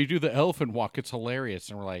 yeah, you do the elephant walk, it's hilarious.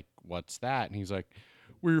 And we're like, what's that? And he's like,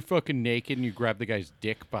 where you're fucking naked and you grab the guy's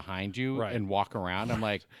dick behind you Right. and walk around. I'm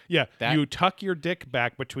like, Yeah, that- you tuck your dick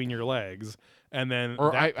back between your legs, and then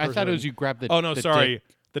or that I thought it was person- you grab the. Oh no, the sorry. dick.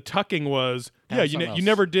 The tucking was That yeah. was You something you else.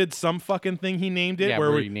 never did some fucking thing he named it Yeah,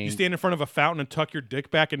 where where you he named- stand in front of a fountain and tuck your dick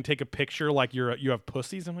back and take a picture like you have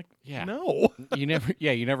pussies. I'm like, Yeah. no. You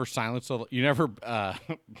never silence the. You never.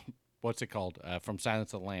 What's it called? From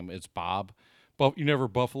Silence of the Lamb, it's Bob. But you never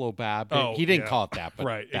Buffalo Bob. Oh, He didn't yeah. call it that, but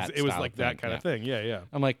Right. that It was style like that kind of thing. Yeah, yeah.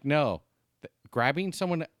 I'm like, no. Grabbing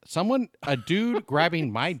a dude grabbing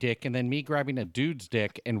my dick and then me grabbing a dude's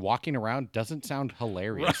dick and walking around doesn't sound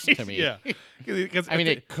hilarious to me. Yeah. 'Cause I mean,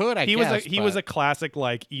 it could, I he guess. He was but a classic,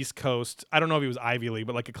 like, East Coast. I don't know if he was Ivy League,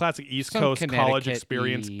 but like a classic East some Coast college Connecticut-y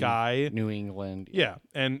experience guy. New England. Yeah,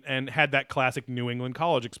 and had that classic New England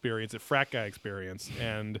college experience, that frat guy experience.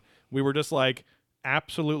 And we were just like,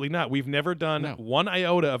 absolutely not. We've never done No. one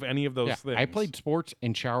iota of any of those Yeah, things. I played sports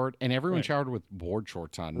and showered, and everyone Right. showered with board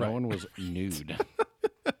shorts on. No Right. one was nude.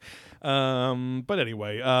 But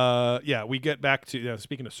anyway, yeah, we get back to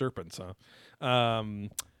speaking of serpents.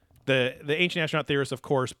 The ancient astronaut theorists, of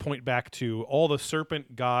course, point back to all the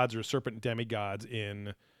serpent gods or serpent demigods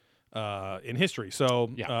in history.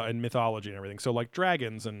 So in mythology and everything. So like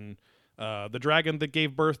dragons and the dragon that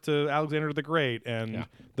gave birth to Alexander the Great and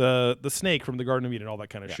the snake from the Garden of Eden, all that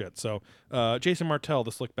kind of shit. So Jason Martell,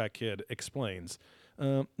 the slickback kid, explains.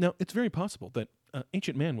 Now, it's very possible that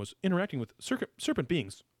ancient man was interacting with serpent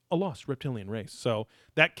beings, a lost reptilian race. So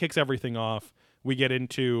that kicks everything off. We get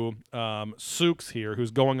into Sooks here, who's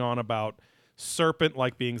going on about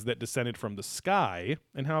serpent-like beings that descended from the sky,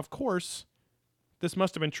 and how, of course, this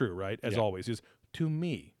must have been true, right? As always, is to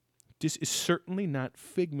me, this is certainly not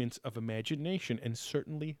figments of imagination, and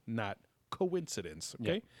certainly not coincidence.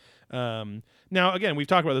 Okay. Now, again, we've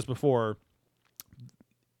talked about this before.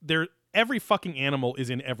 Every fucking animal is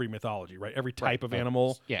in every mythology, right? Every type of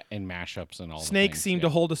animal. Yeah, and mashups and all. Snakes the things, seem to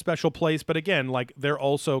hold a special place, but again, like they're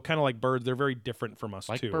also kind of like birds. They're very different from us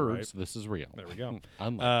like too. birds. Right? This is real. There we go.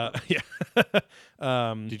 Unlike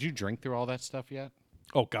Yeah. Did you drink through all that stuff yet?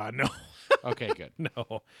 Oh God, no, Okay, good.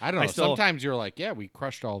 no. I don't know. still- Sometimes you're like, yeah, we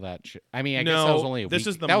crushed all that shit. I mean, I guess No, that was only a this week.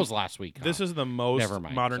 is the that m- was last week. This is the most Never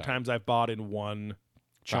mind, modern sorry. times I've bought in one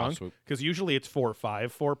chunk, swoop. because usually it's 4 or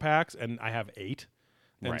 5 4-packs, and I have 8,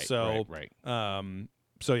 and right, so right.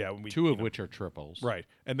 so yeah, when we, Two of which are triples. right,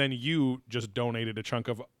 and then you just donated a chunk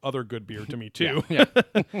of other good beer to me too, Yeah.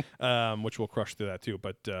 which we'll crush through that too.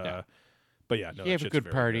 But yeah, no, You have a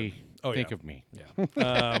good party. Oh, Think yeah. of me.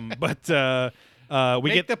 Yeah. We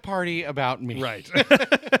Make get the party about me. right.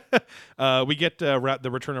 We get the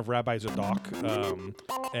return of Rabbi Zadok,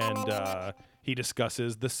 and he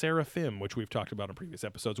discusses the Seraphim, which we've talked about in previous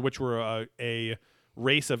episodes, which were a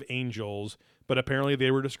race of angels, but apparently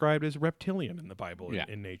they were described as reptilian in the Bible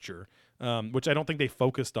in nature, which I don't think they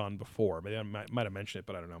focused on before. Maybe I might have mentioned it,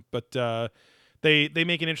 but I don't know. But they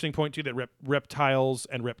make an interesting point too, that reptiles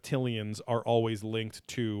and reptilians are always linked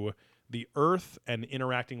to the earth and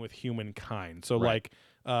interacting with humankind. So like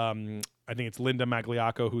I think it's Linda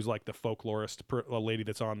Magliocco, who's like the folklorist lady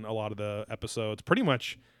that's on a lot of the episodes, pretty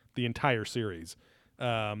much the entire series.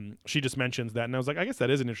 She just mentions that, and I was like, I guess that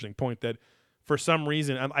is an interesting point, that for some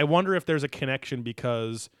reason I wonder if there's a connection,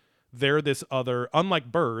 because they're this other,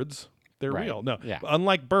 unlike birds, they're Right. real. No, Yeah.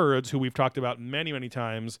 unlike birds, who we've talked about many, many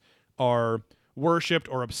times, are worshipped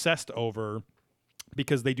or obsessed over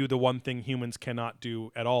because they do the one thing humans cannot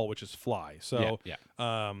do at all, which is fly. So,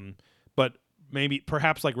 but maybe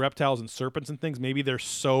perhaps like reptiles and serpents and things, maybe they're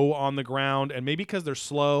so on the ground, and maybe because they're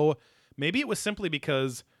slow, maybe it was simply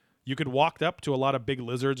because you could walk up to a lot of big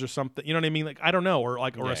lizards or something. You know what I mean? Like, I don't know, or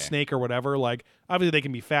a snake or whatever. Like, obviously they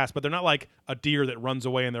can be fast, but they're not like a deer that runs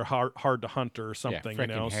away and they're hard to hunt or something. You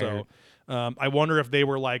know, so I wonder if they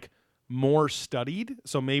were like more studied.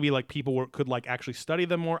 So maybe like people could like actually study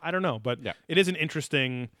them more. I don't know, but it is an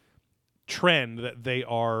interesting trend that they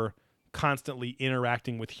are constantly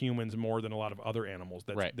interacting with humans more than a lot of other animals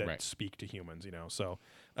that speak to humans. You know, so.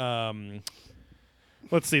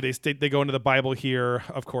 Let's see. They go into the Bible here.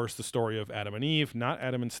 Of course, the story of Adam and Eve, not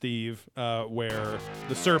Adam and Steve, where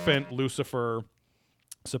the serpent, Lucifer,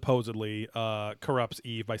 supposedly corrupts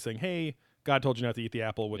Eve by saying, hey, God told you not to eat the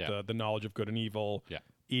apple with the knowledge of good and evil. Yeah.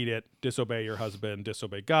 Eat it. Disobey your husband.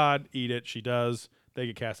 Disobey God. Eat it. She does. They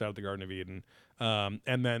get cast out of the Garden of Eden.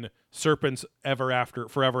 And then serpents forever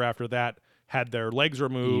after that had their legs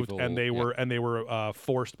removed, evil, and they were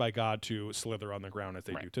forced by God to slither on the ground as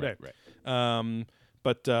they do today.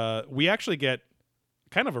 But we actually get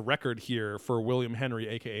kind of a record here for William Henry,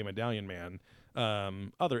 a.k.a. Medallion Man,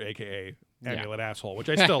 other a.k.a. Amulet Asshole, which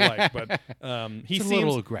I still like. But he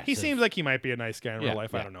seems like he might be a nice guy in real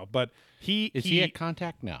life. I don't know. But Is he at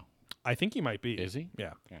Contact? No. I think he might be. Is he?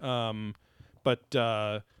 Yeah.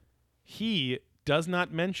 But he does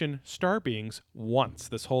not mention star beings once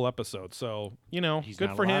this whole episode. So, you know, he's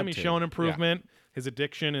good for him. He's showing improvement. His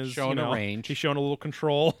addiction is showing a range. He's showing a little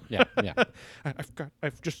control. Yeah.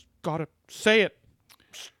 I've just got to say it.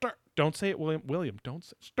 Don't say it, William. Don't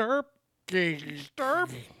say starfish.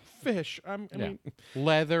 I mean,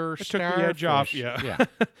 leather. It took the edge off. Yeah.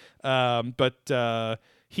 But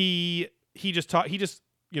he just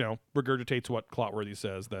regurgitates what Clotworthy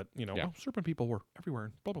says, that serpent people were everywhere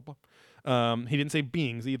and blah blah blah. He didn't say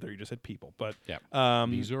beings either. He just said people. But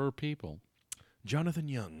these are people. Jonathan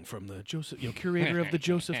Young from the curator of the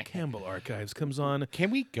Joseph Campbell Archives comes on. Can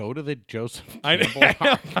we go to the Joseph Campbell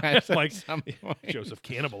Archives? Like Joseph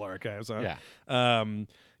Cannibal Archives, huh? Yeah.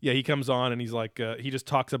 He comes on and he's like, he just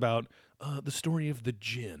talks about the story of the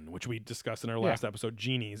jinn, which we discussed in our last episode,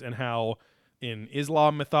 genies, and how in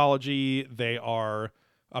Islam mythology they are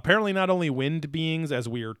apparently not only wind beings, as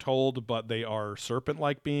we are told, but they are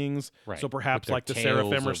serpent-like beings. Right. So perhaps like the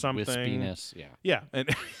seraphim or something. Wispiness. Yeah. And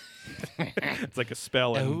it's like a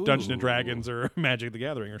spell in Dungeons and Dragons or Magic the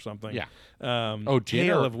Gathering or something. Yeah.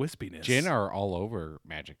 Tale of wispiness. Jinn are all over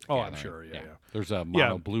Magic the Gathering. I'm sure. Yeah. There's a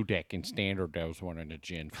mono blue deck in Standard. I was wanting a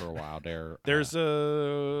Jinn for a while there. There's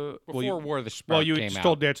a before War of the Spark you came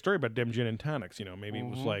told out. that story about them gin and tonics. You know, maybe it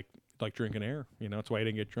was like drinking air. You know, that's why I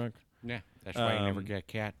didn't get drunk. Yeah, that's why you never get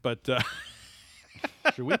cat. But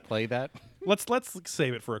should we play that? Let's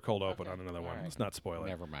save it for a cold open on another one. Right. Let's not spoil it.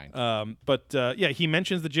 Never mind. But he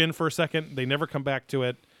mentions the gin for a second. They never come back to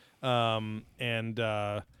it. But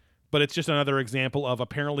it's just another example of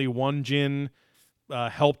apparently one gin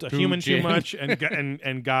helped a human too much,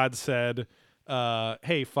 and God said,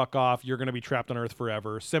 "Hey, fuck off! You're going to be trapped on Earth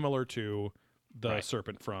forever," similar to the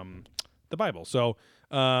serpent from the Bible. So,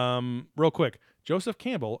 real quick. Joseph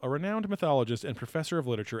Campbell, a renowned mythologist and professor of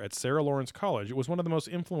literature at Sarah Lawrence College, was one of the most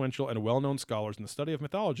influential and well-known scholars in the study of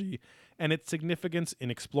mythology and its significance in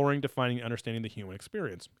exploring, defining, and understanding the human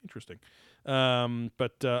experience. Interesting.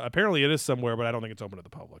 But apparently it is somewhere, but I don't think it's open to the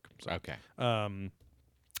public. So, okay.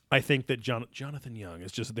 I think that Jonathan Young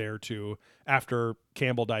is just there to, after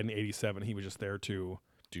Campbell died in 1987, he was just there to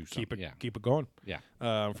keep it going. Yeah.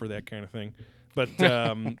 For that kind of thing.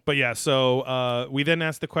 But yeah, so we then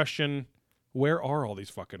asked the question, where are all these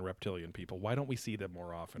fucking reptilian people? Why don't we see them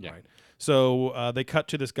more often, right? So they cut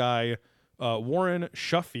to this guy, Warren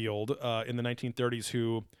Shuffield, in the 1930s,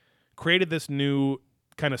 who created this new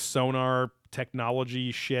kind of sonar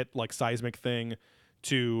technology shit, like seismic thing,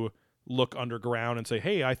 to look underground and say,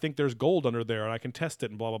 hey, I think there's gold under there, and I can test it,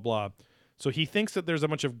 and blah, blah, blah. So he thinks that there's a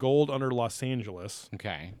bunch of gold under Los Angeles.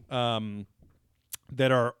 Okay.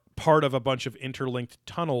 That are part of a bunch of interlinked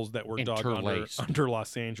tunnels that were dug under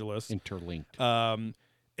Los Angeles. Interlinked.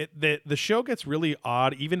 The show gets really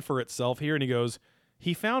odd, even for itself here, and he goes,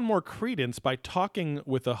 he found more credence by talking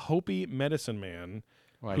with a Hopi medicine man.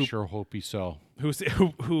 Well, I sure hope so.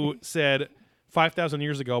 Who said 5,000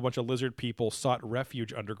 years ago, a bunch of lizard people sought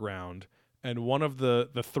refuge underground, and one of the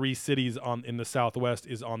three cities in the Southwest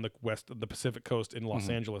is on the Pacific coast in Los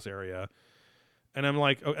Angeles area. And I'm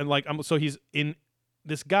like, so he's in.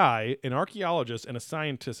 This guy, an archaeologist and a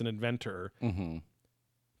scientist and inventor,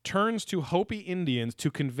 turns to Hopi Indians to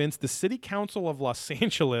convince the city council of Los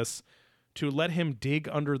Angeles to let him dig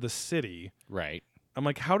under the city. Right. I'm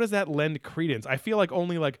like, how does that lend credence? I feel like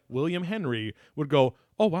only like William Henry would go,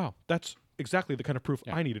 oh wow, that's exactly the kind of proof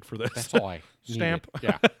I needed for this. That's all I Stamp.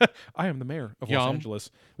 needed. Yeah. I am the mayor of Los Angeles.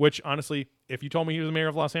 Which honestly, if you told me he was the mayor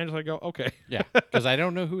of Los Angeles, I'd go, okay. Yeah, because I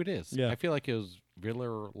don't know who it is. Yeah. I feel like it was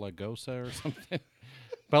Villa Lugosi or something.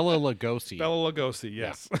 Bella Lugosi. Bela Lugosi,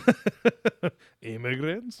 yes.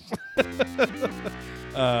 Immigrants.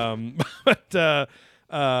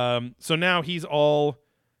 So now he's all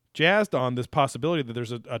jazzed on this possibility that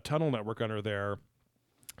there's a tunnel network under there,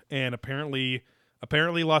 and apparently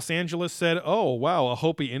Los Angeles said, "Oh wow, a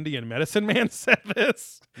Hopi Indian medicine man said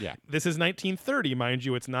this." Yeah, this is 1930, mind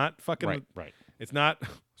you. It's not fucking right. It's not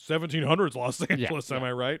 1700s Los Angeles, am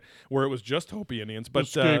I right? Where it was just Hopi Indians, but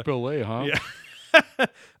Escape LA, huh? Yeah.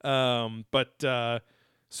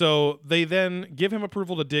 So they then give him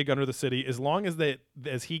approval to dig under the city as long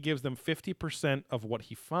as he gives them 50% of what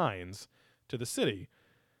he finds to the city.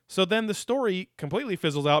 So then the story completely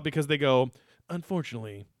fizzles out because they go,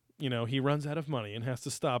 unfortunately, he runs out of money and has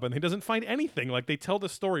to stop, and he doesn't find anything. Like, they tell the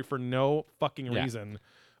story for no fucking reason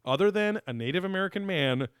other than a Native American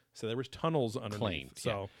man said there was tunnels underneath. Claimed,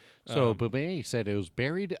 so Boubet said it was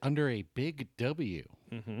buried under a big W.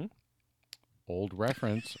 Mm-hmm. Old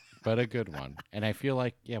reference, but a good one. And I feel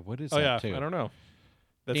like, what is I that too? don't know.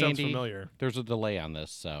 That sounds familiar. There's a delay on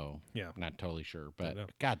this, so yeah, I'm not totally sure. But know.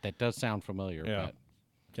 God, that does sound familiar. Yeah. But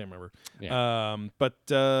can't remember. Yeah. But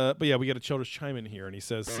yeah, we got a Childress chime in here, and he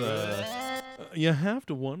says, you have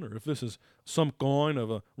to wonder if this is some kind of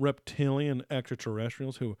a reptilian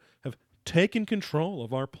extraterrestrials who have taken control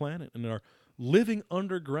of our planet and are living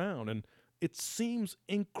underground, and it seems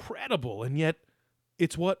incredible, and yet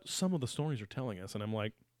it's what some of the stories are telling us. And I'm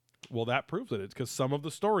like, well, that proves it. It's because some of the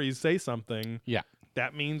stories say something. Yeah.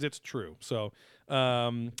 That means it's true. So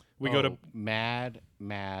we go to Mad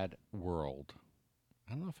World.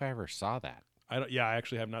 I don't know if I ever saw that. I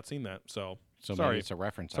actually have not seen that. So sorry, maybe it's a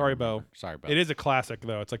reference. Sorry, Bo. Sorry, Bo. It is a classic,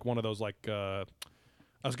 though. It's like one of those, like, I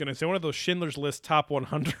was going to say one of those Schindler's List top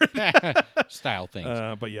 100 style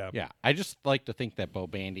things. But yeah. Yeah. I just like to think that Bo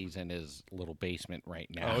Bandy's in his little basement right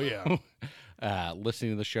now. Oh, yeah.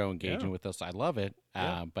 Listening to the show, engaging with us. I love it.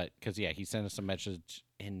 But because, he sent us a message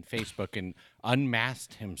in Facebook and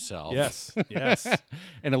unmasked himself. Yes.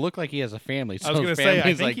 And it looked like he has a family. So I was going to say,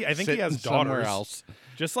 I think he has daughters. Else.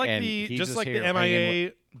 Just like the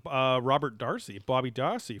MIA Robert Darcy, Bobby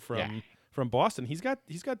Darcy from Boston. He's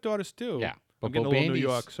got daughters too. Yeah. But I'm getting a little New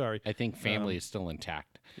York. Sorry. I think family is still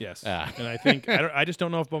intact. Yes, and I think I just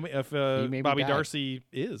don't know if Bobby Darcy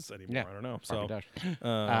is anymore. Yeah. I don't know. So,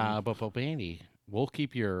 but Bo Bandy, we'll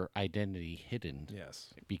keep your identity hidden.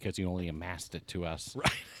 Yes, because you only amassed it to us,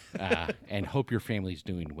 right? And hope your family's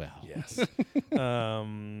doing well. Yes.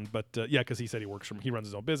 But because he said he runs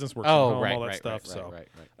his own business, works from home, all that stuff.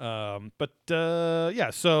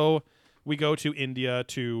 Right. So we go to India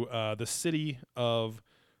to the city of.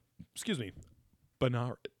 Excuse me,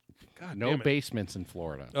 Benares. God, no basements in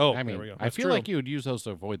Florida. Oh, I mean, there we go. I feel like you would use those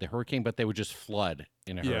to avoid the hurricane, but they would just flood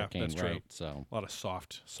in a hurricane, that's right? True. So a lot of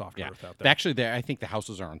soft earth out there. Actually, I think the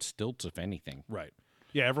houses are on stilts, if anything. Right.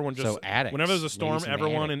 Yeah, everyone just attics, whenever there's a storm,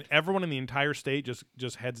 everyone in the entire state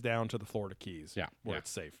just heads down to the Florida Keys. Where it's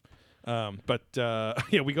safe. We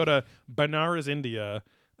go to Benares, India.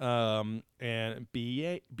 And Benares.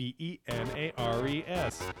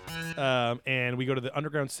 And we go to the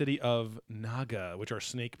underground city of Naga, which are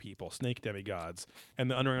snake people, snake demigods. And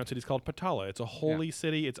the underground city is called Patala. It's a holy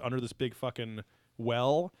city. It's under this big fucking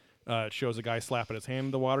well. It shows a guy slapping his hand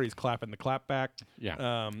in the water. He's clapping the clap back.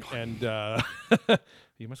 Yeah.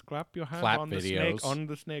 You must clap your hand on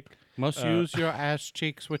the snake. Must use your ass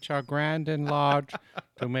cheeks, which are grand and large,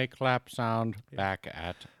 to make clap sound back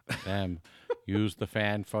at them. Use the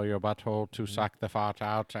fan for your butthole to suck the fart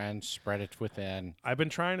out and spread it within. I've been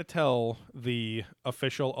trying to tell the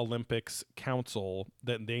official Olympics council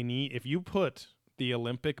that they need, if you put the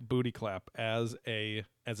Olympic booty clap as an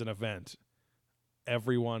event,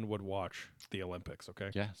 everyone would watch the Olympics.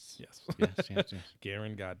 Okay. Yes.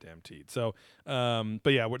 Garen goddamn teed. So,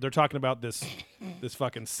 but yeah, they're talking about this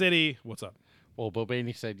fucking city. What's up? Well,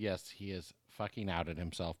 Bobaney said yes, he is fucking outed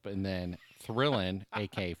himself, and then Thrillin,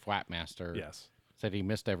 aka Flatmaster, said he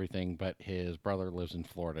missed everything, but his brother lives in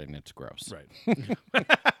Florida and it's gross. Right.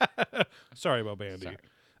 Sorry about Bandy.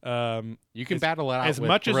 You can battle it out as with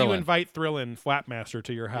much Thrillin. as you invite Thrillin Flatmaster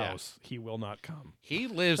to your house. He will not come. He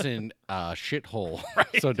lives in a shithole,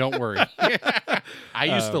 so don't worry. I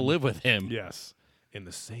used to live with him. Yes, in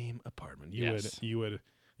the same apartment.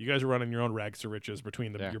 You You guys are running your own rags to riches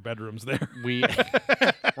between your bedrooms there.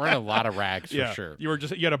 We're in a lot of rags for sure. You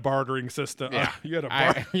had a bartering system. Yeah. You had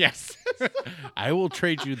a yes. I will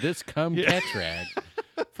trade you this catch rag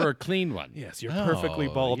for a clean one. Yes, you're perfectly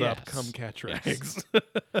balled up catch rags.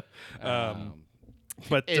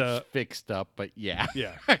 But it's fixed up, but yeah.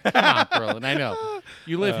 Yeah. Come on, Berlin. I know.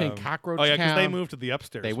 You live in Cockroach Town. Oh, yeah, because they moved to the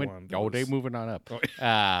upstairs they went, one. they're moving on up.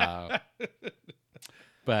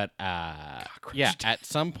 But at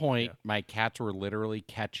some point, my cats were literally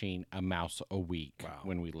catching a mouse a week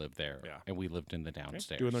when we lived there. Yeah. And we lived in the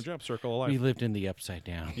downstairs. Doing their job, circle of life. We lived in the upside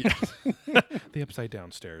down. The upside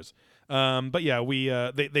down stairs. But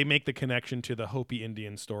yeah, they make the connection to the Hopi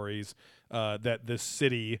Indian stories that this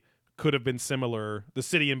city could have been similar. The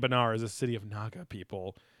city in Benares, a city of Naga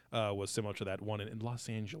people, was similar to that one in Los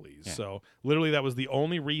Angeles. Yeah. So literally that was the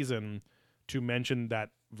only reason to mention that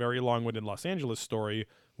very long-winded Los Angeles story.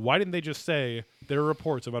 Why didn't they just say there are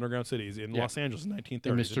reports of underground cities in Los Angeles in 1930s?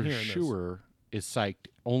 And Mr. Schuer is psyched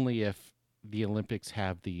only if the Olympics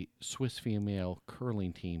have the Swiss female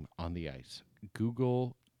curling team on the ice.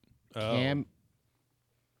 Google Carmen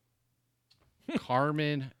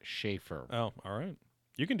Schaefer. Oh, all right.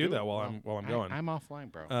 You can do that while I'm going. I'm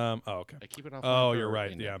offline, bro. Okay. I keep it offline. Oh, you're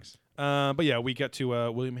right. Index. Yeah. But yeah, we get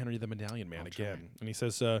to William Henry the Medallion Man again, and he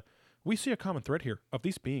says, "We see a common thread here of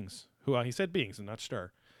these beings who he said beings and not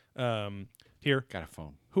star. Here, got a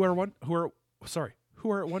phone. Who are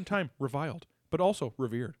at one time reviled, but also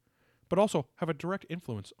revered, but also have a direct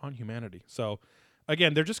influence on humanity." So,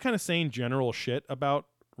 again, they're just kind of saying general shit about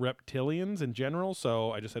reptilians in general.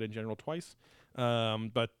 So I just said in general twice.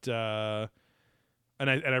 And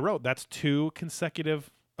I wrote that's 2 consecutive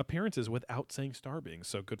appearances without saying star beings,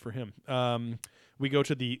 so good for him. We go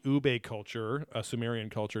to the Ube culture, a Sumerian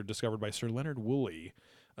culture discovered by Sir Leonard Woolley.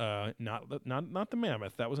 Not the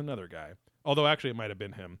mammoth, that was another guy. Although actually it might have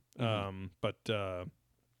been him. But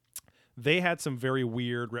they had some very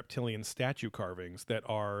weird reptilian statue carvings that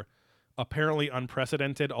are apparently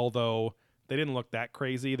unprecedented, although they didn't look that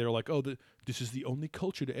crazy. They were like, "Oh, this is the only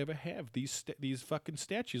culture to ever have these fucking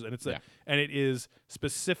statues," and and it is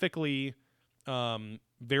specifically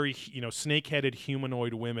very snake-headed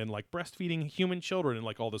humanoid women like breastfeeding human children and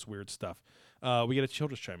like all this weird stuff. We get a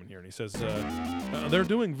children's chime in here, and he says they're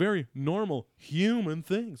doing very normal human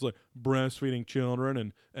things like breastfeeding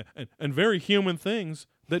children and very human things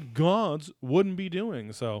that gods wouldn't be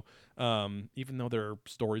doing. So even though there are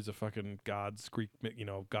stories of fucking gods, Greek,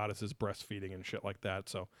 goddesses breastfeeding and shit like that.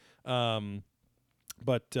 So,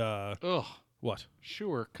 what?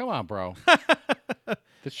 Sure. Come on, bro.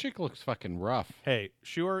 This chick looks fucking rough. Hey,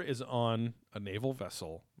 Schuer is on a naval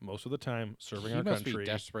vessel most of the time serving our country. He must be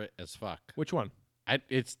desperate as fuck. Which one?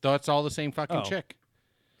 That's all the same fucking chick.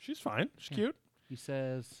 She's fine. She's cute. He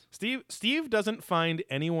says Steve doesn't find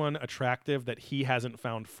anyone attractive that he hasn't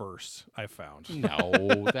found first. I found.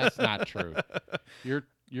 No, that's not true.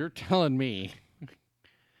 You're telling me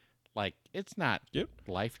like it's not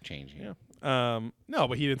life changing. Yeah. No,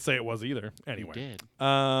 but he didn't say it was either. Anyway. He did.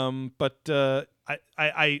 But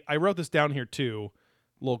I wrote this down here too.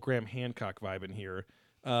 Little Graham Hancock vibe in here.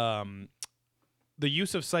 The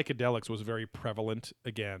use of psychedelics was very prevalent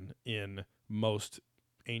again in most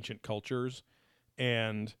ancient cultures.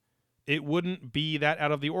 And it wouldn't be that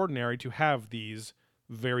out of the ordinary to have these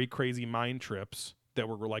very crazy mind trips that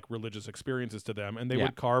were like religious experiences to them. And they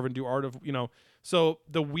would carve and do art of, So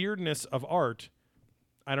the weirdness of art,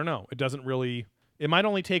 I don't know. It doesn't really... It might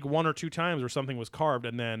only take 1 or 2 times where something was carved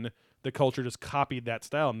and then the culture just copied that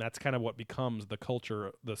style. And that's kind of what becomes the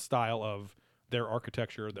culture, the style of their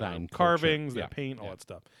architecture, their carvings, their paint, all that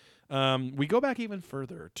stuff. We go back even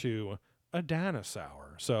further to a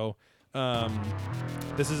dinosaur. So...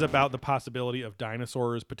 this is about the possibility of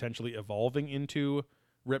dinosaurs potentially evolving into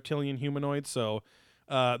reptilian humanoids. So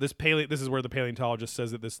this is where the paleontologist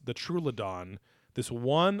says that the Troodon,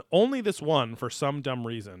 only this one for some dumb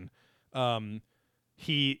reason,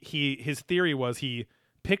 his theory was he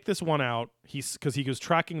picked this one out because he was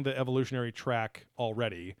tracking the evolutionary track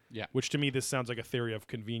already. Yeah. Which to me this sounds like a theory of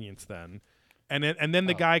convenience then. And then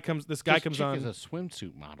the guy comes. This guy comes on. Is a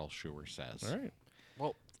swimsuit model. Schuer says. All right.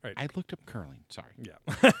 Well, I looked up curling. Sorry. Yeah.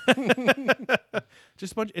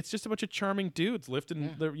 It's just a bunch of charming dudes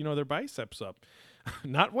lifting their biceps up.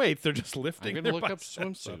 Not weights. They're just lifting. I'm gonna look up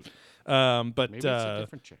swimsuit. But maybe it's a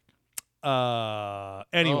different chick.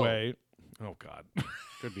 Anyway. Oh God.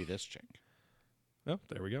 Could be this chick. Oh,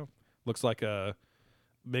 there we go. Looks like a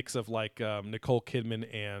mix of like Nicole Kidman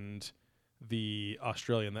and the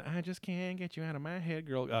Australian that I just can't get you out of my head,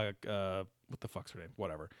 girl. What the fuck's her name?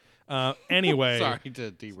 Whatever. Anyway. Sorry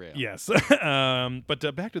to derail. Yes.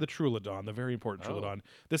 But back to the Troodon, the very important Troodon.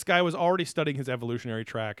 This guy was already studying his evolutionary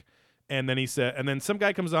track, and then he said, and then some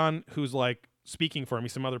guy comes on who's like speaking for him.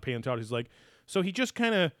 He's some other paleontologist. He's like, so he just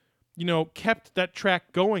kind of, kept that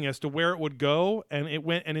track going as to where it would go, and it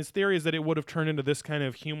went. And his theory is that it would have turned into this kind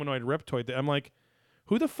of humanoid reptoid. I'm like,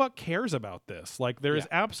 who the fuck cares about this? Like, there is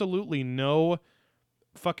absolutely no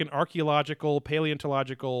fucking archaeological,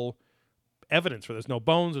 paleontological evidence for this. No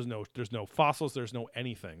bones. There's no fossils. There's no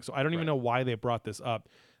anything. So I don't even know why they brought this up.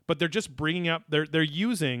 But they're just bringing up. They're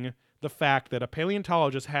using the fact that a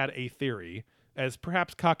paleontologist had a theory, as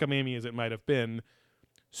perhaps cockamamie as it might have been.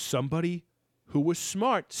 Somebody who was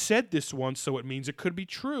smart said this once, so it means it could be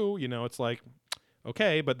true. It's like,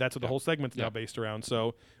 okay, but that's what the whole segment's now based around.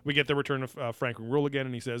 So we get the return of Frank Rule again,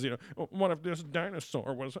 and he says, what if this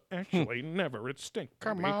dinosaur was actually never extinct?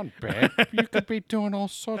 Come on, babe. You could be doing all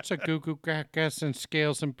sorts of goo-goo gagas and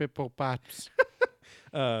scales and bipple bops.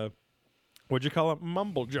 What'd you call it?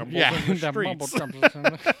 Mumble jumbles the in the streets. mumble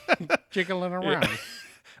jumbles jiggling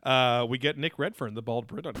around. We get Nick Redfern, the bald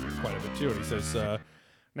Brit, on here quite a bit too, and he says,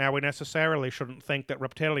 now we necessarily shouldn't think that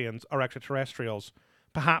reptilians are extraterrestrials.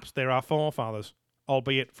 Perhaps they're our forefathers,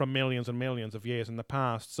 albeit from millions and millions of years in the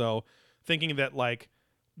past. So thinking that, like,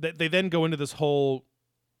 they then go into this whole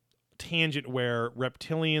tangent where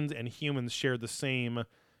reptilians and humans share the same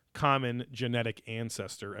common genetic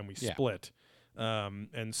ancestor, and we split.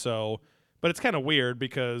 And so, but it's kind of weird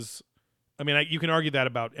because, I mean, you can argue that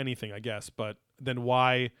about anything, I guess, but then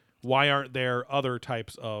why aren't there other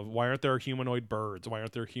types of, why aren't there humanoid birds? Why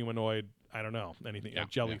aren't there humanoid, I don't know, anything, like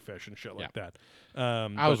jellyfish and shit like that?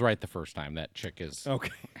 I was right the first time. That chick is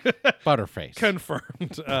okay. Butterface.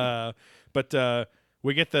 Confirmed. But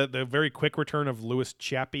we get the very quick return of Louis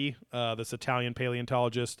Chappie, this Italian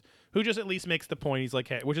paleontologist, who just at least makes the point. He's like,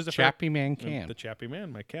 hey, which is a Chappie man can. The Chappie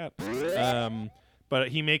man, my cat. But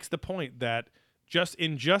he makes the point that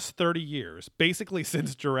in 30 years, basically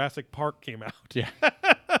since Jurassic Park came out,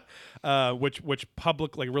 which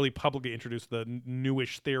really publicly introduced the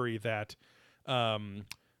newish theory that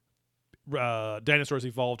dinosaurs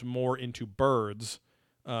evolved more into birds,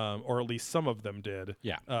 or at least some of them did.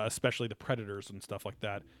 Especially the predators and stuff like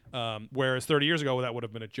that. Whereas 30 years ago, that would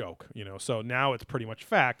have been a joke. So now it's pretty much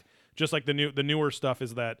fact. Just like the newer stuff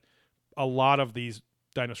is that a lot of these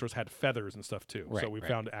dinosaurs had feathers and stuff too. So we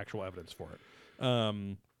found actual evidence for it.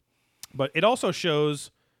 But it also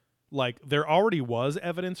shows, like, there already was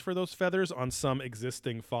evidence for those feathers on some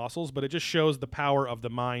existing fossils, but it just shows the power of the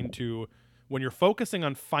mind to, when you're focusing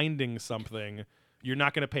on finding something, you're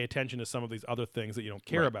not going to pay attention to some of these other things that you don't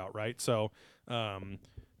care about, right? So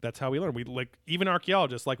that's how we learn. We, like, even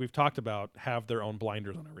archaeologists, like we've talked about, have their own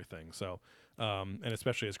blinders on everything. So, and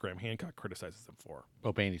especially as Graham Hancock criticizes them for.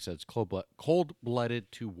 O'Baney says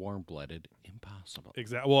cold-blooded to warm-blooded, impossible.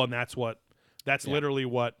 Exactly. Well, and that's literally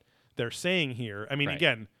what they're saying here. I mean,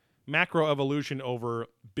 again, macroevolution over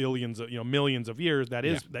billions of, millions of years, that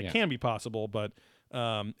can be possible, but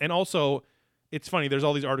and also it's funny, there's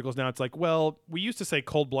all these articles now, it's like, well, we used to say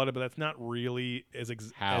cold-blooded, but that's not really as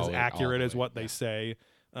accurate as what they say.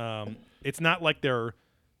 It's not like they're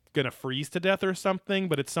gonna freeze to death or something,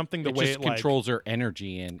 but it's something the way just it controls their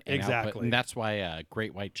energy and exactly output. And that's why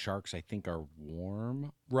great white sharks, I think, are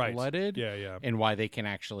warm-blooded. Yeah. And why they can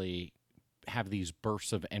actually have these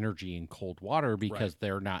bursts of energy in cold water, because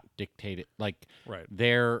they're not dictated, like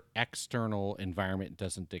their external environment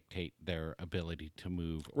doesn't dictate their ability to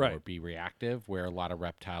move or be reactive, where a lot of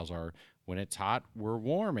reptiles are, when it's hot, we're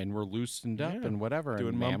warm and we're loosened up and whatever. Doing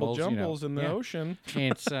and mumble mammals, jumbles in the ocean.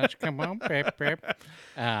 And such, come on, pip, pip.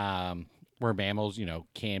 Where mammals,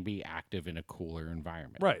 can be active in a cooler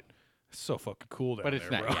environment. Right. So fucking cool down but it's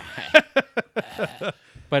there, not, bro.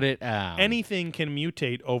 But it anything can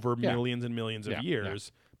mutate over millions and millions of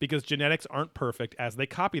years because genetics aren't perfect. As they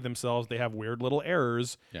copy themselves, they have weird little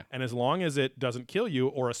errors. And as long as it doesn't kill you,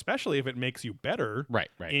 or especially if it makes you better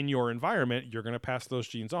in your environment, you're going to pass those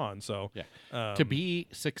genes on. So to be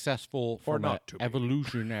successful from an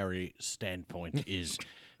evolutionary standpoint is,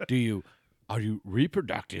 are you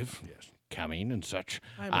reproductive? Yes. Coming and such,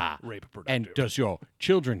 and does your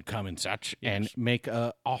children come and such and make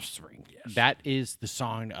a offspring? Yes. That is the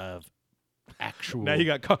sign of actual. Now you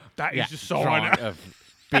got that is the sign of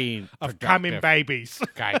being of coming babies.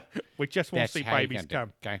 Okay, we just want to see babies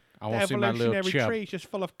come. Okay, I want to see my little chub. Tree is just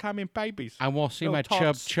full of coming babies. I want to see my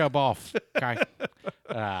chub off. Okay,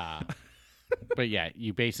 but yeah,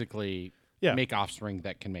 you basically make offspring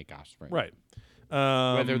that can make offspring. Right.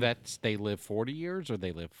 Whether that's they live 40 years or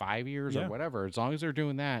they live 5 years or whatever, as long as they're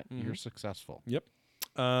doing that, you're successful. Yep.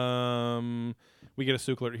 We get a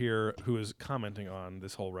Sook alert here who is commenting on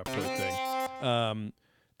this whole reptoid thing.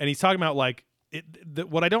 And he's talking about like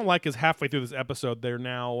what I don't like is halfway through this episode they're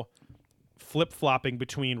now flip-flopping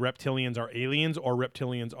between reptilians are aliens or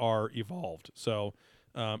reptilians are evolved. So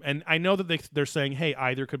and I know that they're saying, hey,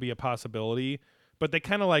 either could be a possibility, but they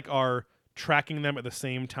kind of like are tracking them at the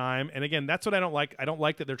same time. And again, that's what I don't like. I don't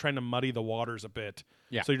like that they're trying to muddy the waters a bit.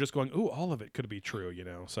 Yeah. So you're just going, ooh, all of it could be true, you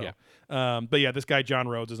know. So but yeah, this guy John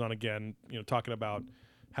Rhodes is on again, you know, talking about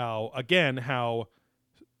how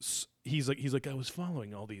he's like I was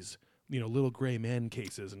following all these, you know, little gray men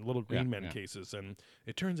cases and little green men cases, and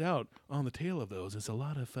it turns out on the tail of those is a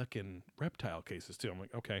lot of fucking reptile cases too. I'm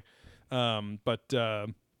like, okay. But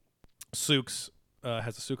Sooks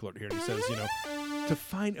has a Sook alert here, and he says, you know, to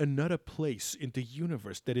find another place in the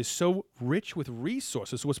universe that is so rich with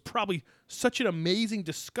resources was probably such an amazing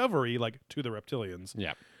discovery, like to the reptilians.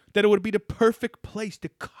 Yeah. That it would be the perfect place to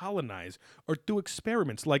colonize or do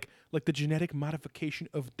experiments like the genetic modification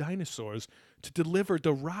of dinosaurs to deliver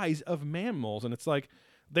the rise of mammals. And it's like,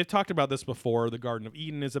 they've talked about this before. The Garden of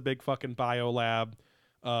Eden is a big fucking biolab.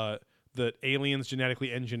 The aliens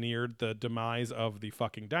genetically engineered the demise of the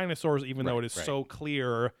fucking dinosaurs, even though it is so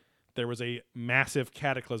clear there was a massive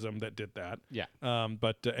cataclysm that did that. Yeah.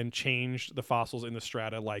 And changed the fossils in the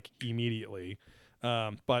strata like immediately.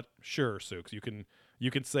 But sure, Sooks, you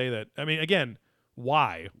can say that. I mean, again,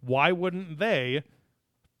 why? Why wouldn't they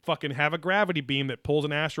fucking have a gravity beam that pulls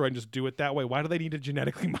an asteroid and just do it that way? Why do they need to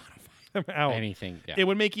genetically modify them out? Anything. Yeah. It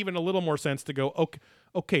would make even a little more sense to go,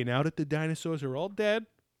 okay, now that the dinosaurs are all dead,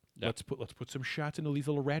 let's put some shots into these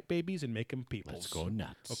little rat babies and make them peoples. Let's go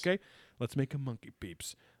nuts. Okay? Let's make them monkey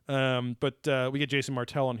peeps. But we get Jason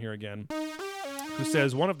Martell on here again, who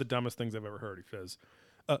says one of the dumbest things I've ever heard. He says,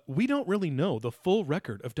 we don't really know the full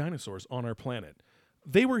record of dinosaurs on our planet.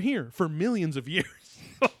 They were here for millions of years.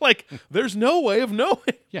 Like, there's no way of knowing.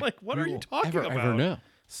 Yeah, like, what are you talking about? Ever know.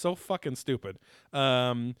 So fucking stupid.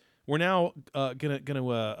 We're now gonna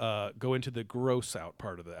go into the gross out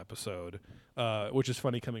part of the episode, which is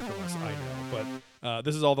funny coming from us, I know. But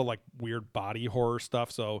this is all the like weird body horror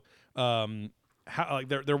stuff. So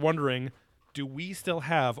they're wondering, do we still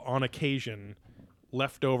have on occasion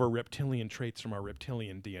leftover reptilian traits from our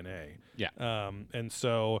reptilian DNA? Yeah. And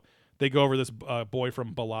so they go over this boy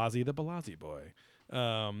from Balazi, the Balazi boy.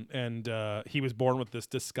 And he was born with this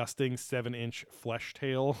disgusting 7-inch flesh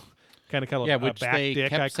tail, kind of which back they dick,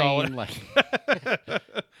 kept I call saying, it. Like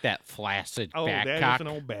that flaccid back that cock. is an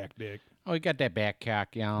old back dick. Oh, you got that back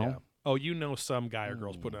cock, you know? Yeah. Oh, you know, some guy or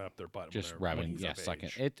girl's putting it up their butt, just when rubbing, he's of sucking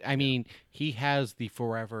age. it. I mean, he has the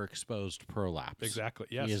forever exposed prolapse. Exactly.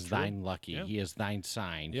 Yes, he is true. thine lucky. Yeah. He is thine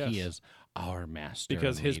sign. Yes. He is our master.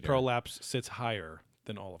 Because and his leader. prolapse sits higher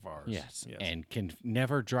than all of ours. Yes, and can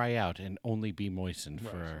never dry out and only be moistened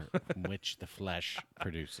from which the flesh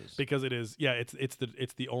produces. Because it is,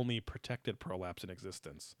 it's the only protected prolapse in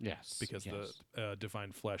existence. Yes, because the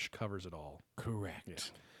divine flesh covers it all. Correct.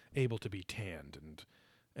 Yeah. Able to be tanned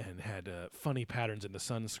and had funny patterns in the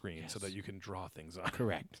sunscreen so that you can draw things on.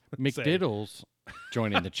 Correct. McDiddles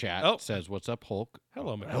joining the chat says, "What's up, Hulk?"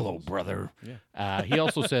 Hello, McDiddles. Hello, brother. Yeah. He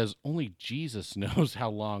also says, "Only Jesus knows how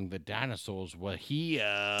long the dinosaurs were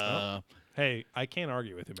here." Hey, I can't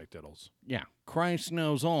argue with you, McDiddles. Yeah, Christ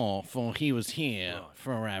knows all, for he was here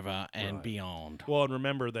forever and beyond. Well, and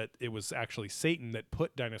remember that it was actually Satan that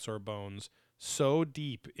put dinosaur bones so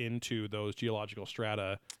deep into those geological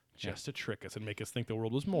strata just to trick us and make us think the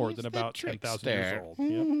world was more than about 10,000 years old.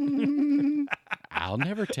 Yep. I'll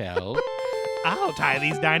never tell. I'll tie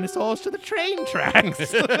these dinosaurs to the train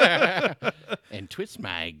tracks. And twist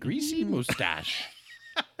my greasy mustache.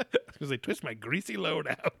 Because they twist my greasy load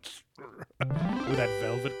out with that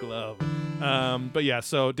velvet glove. But yeah,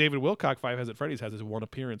 so David Wilcock, 5 Has It Freddy's, has his one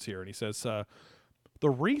appearance here, and he says, the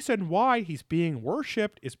reason why he's being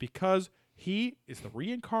worshipped is because he is the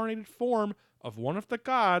reincarnated form of one of the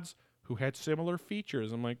gods who had similar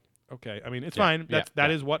features. I'm like, okay. I mean, it's fine.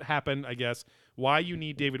 That is what happened, I guess. Why you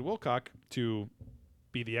need David Wilcock to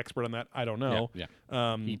be the expert on that, I don't know.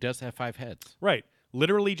 Yeah. He does have 5 heads. Right.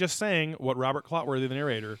 Literally just saying what Robert Clotworthy, the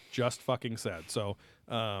narrator, just fucking said. So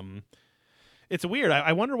it's weird.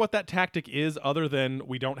 I wonder what that tactic is other than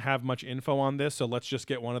we don't have much info on this, so let's just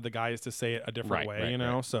get one of the guys to say it a different way, you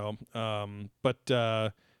know? Right. So,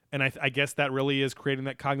 and I guess that really is creating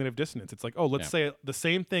that cognitive dissonance. It's like, oh, let's say the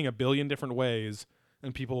same thing a billion different ways,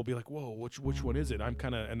 and people will be like, whoa, which one is it? I'm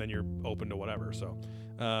kind of, and then you're open to whatever. So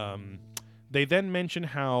they then mention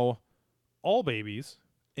how all babies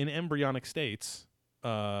in embryonic states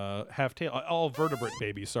have tail. All vertebrate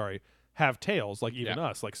babies, sorry, have tails, like even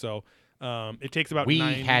us. Like so, it takes about We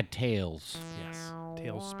 9. had tails. Yes,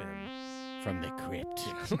 tails spin from the crypt.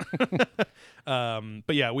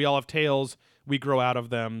 But yeah, we all have tails. We grow out of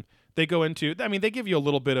them. They go into. I mean, they give you a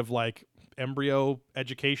little bit of like embryo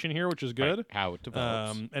education here, which is good. Right, how it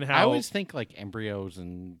develops. And how I always think like embryos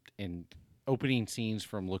and opening scenes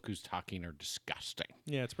from Look Who's Talking are disgusting.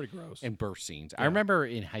 Yeah, it's pretty gross. And birth scenes. Yeah. I remember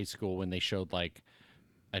in high school when they showed like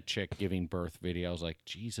a chick giving birth video. I was like,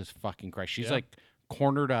 Jesus fucking Christ. She's like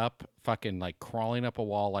cornered up, fucking like crawling up a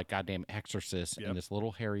wall like goddamn Exorcist, and this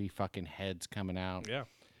little hairy fucking head's coming out. Yeah.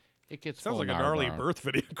 It gets sounds like a a gnarly birth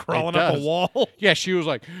video crawling up a does. wall. Yeah, she was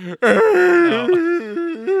like, and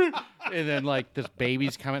then like this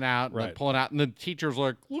baby's coming out and then pulling out, and the teacher's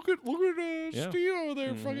like, look at Steve over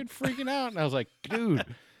there fucking freaking out, and I was like, dude,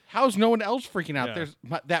 how's no one else freaking out? There's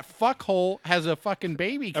that fuckhole has a fucking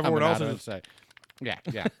baby coming Everyone else out is of it.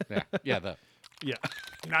 Yeah.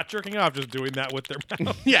 Not jerking off, just doing that with their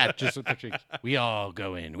mouth. Yeah, just with the cheeks. We all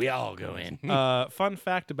go in. Fun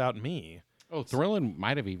fact about me. Oh, Thrillin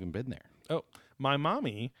might have even been there. Oh, my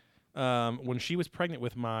mommy, when she was pregnant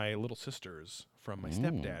with my little sisters from my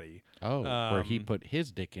stepdaddy. Oh, where he put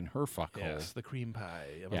his dick in her fuckhole. Yes, the cream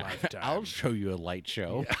pie of a lifetime. I'll show you a light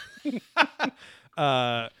show.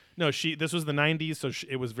 Yeah. No, this was the 90s, so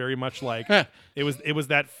it was very much like it was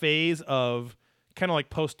that phase of kind of like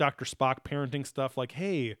post Dr. Spock parenting stuff, like,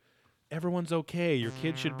 hey, everyone's okay. Your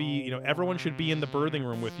kid should be, everyone should be in the birthing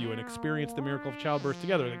room with you and experience the miracle of childbirth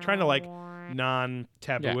together. Like trying to like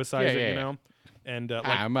non-tabooize it, you know. And like,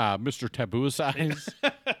 I'm Mr. Tabooize.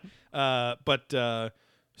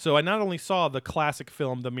 So I not only saw the classic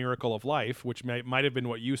film The Miracle of Life, which might have been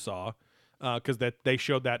what you saw, because they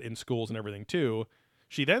showed that in schools and everything too.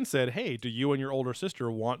 She then said, "Hey, do you and your older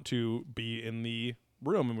sister want to be in the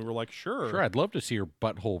room?" And we were like, "Sure." Sure, I'd love to see your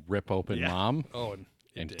butthole rip open, Mom. Oh,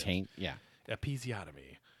 and taint. Yeah.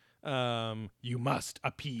 Episiotomy. You must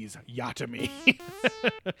appease Yotomy.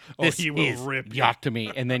 This he will is rip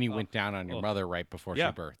Yotomy. And then you went down on your mother right before she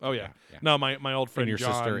birthed. Oh, yeah. No, my old friend and your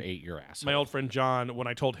John, sister ate your ass. My old friend John, when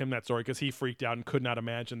I told him that story, because he freaked out and could not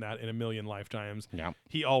imagine that in a million lifetimes. Yeah.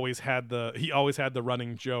 He always had the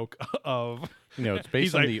running joke of it's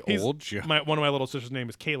based on the old joke. One of my little sister's name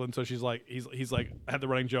is Caitlin, so she's like he's like had the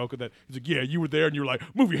running joke that he's like, yeah, you were there and you were like,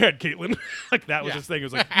 move your head, Caitlin. Like that was his thing. It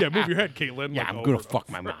was like, yeah, move your head, Caitlin. Yeah, like, I'm gonna fuck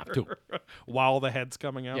my mom too. While the head's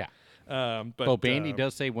coming out. Yeah. But Bandy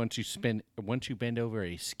does say once you bend over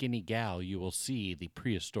a skinny gal, you will see the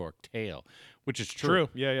prehistoric tail, which is true.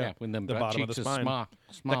 Yeah. When the bottom cheeks of the is spine.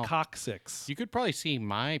 small. The coccyx. You could probably see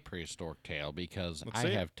my prehistoric tail because I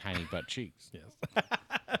have tiny butt cheeks. Yes.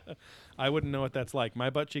 I wouldn't know what that's like.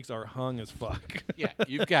 My butt cheeks are hung as fuck. Yeah,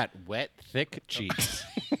 you've got wet, thick cheeks.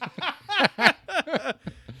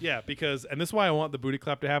 Yeah, and this is why I want the booty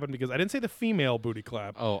clap to happen, because I didn't say the female booty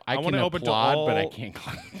clap. Oh, I want can to open to applaud, all... but I can't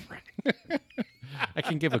clap. I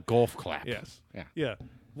can give a golf clap. Yes. Yeah.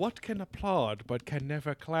 What can applaud but can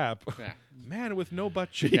never clap? Yeah. Man with no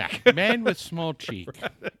butt cheek. Yeah. Man with small cheek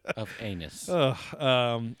of anus. Ooh,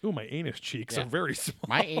 my anus cheeks are very small.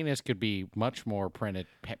 My anus could be much more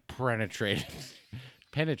penetrated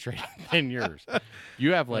than yours.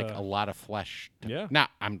 You have like a lot of flesh.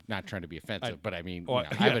 I'm not trying to be offensive, but I mean,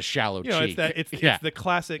 I have a shallow cheek. It's the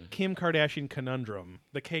classic Kim Kardashian conundrum,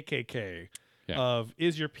 the KKK, of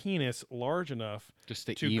is your penis large enough just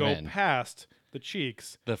to go past the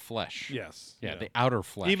cheeks, the flesh. Yes. Yeah, the outer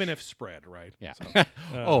flesh. Even if spread, right? Yeah. So,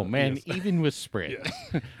 oh man, even with spread,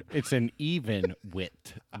 it's an even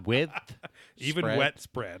width. Even spread. Wet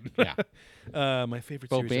spread. Yeah. My favorite.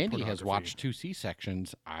 Well, series Bandy of has watched 2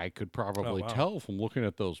 C-sections. I could probably wow. tell from looking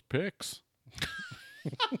at those pics.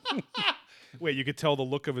 Wait, you could tell the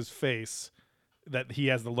look of his face that he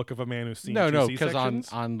has the look of a man who's seen no, two because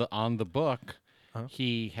C-sections? on the book,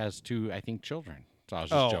 he has 2, I think, children. So I was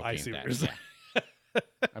just joking. I see what you're saying.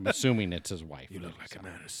 I'm assuming it's his wife. You look like a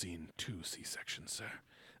man who's seen 2 C-sections, sir.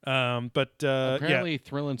 Apparently,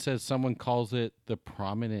 Thrillin says someone calls it the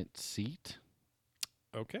prominent seat.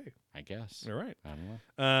 Okay, I guess. All right. I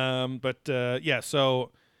don't know.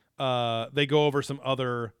 So they go over some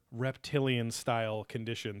other reptilian style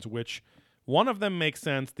conditions, which one of them makes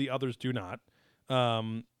sense, the others do not.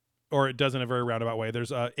 Or it does in a very roundabout way.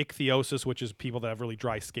 There's ichthyosis, which is people that have really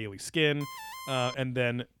dry, scaly skin, and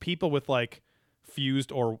then people with like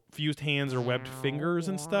fused hands or webbed fingers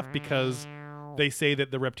and stuff, because they say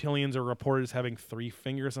that the reptilians are reported as having 3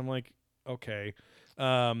 fingers. I'm like, okay.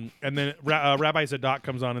 And then Rabbi Zadok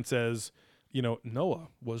comes on and says, Noah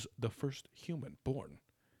was the first human born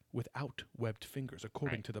without webbed fingers,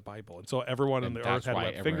 according to the Bible. And so everyone on And the that's earth had why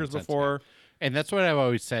webbed everyone fingers says before. And that's what I've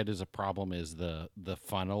always said is a problem is the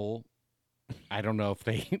funnel. I don't know if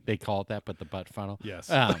they call it that, but the butt funnel. Yes.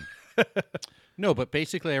 No, but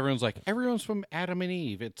basically everyone's from Adam and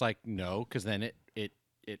Eve. It's like, no, because then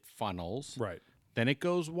it funnels. Right. Then it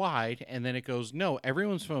goes wide, and then it goes, no,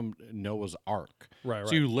 everyone's from Noah's Ark. Right.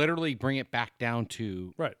 So you literally bring it back down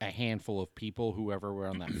to Right. a handful of people, whoever were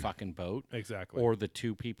on that fucking boat. Exactly. Or the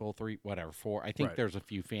 2 people, 3, whatever, 4. I think Right. there's a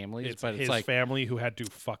few families, It's but his it's like family who had to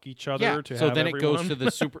fuck each other yeah. to So have then everyone. it goes to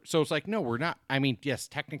the super. So it's like, no, we're not. I mean, yes,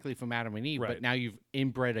 technically from Adam and Eve, Right. but now you've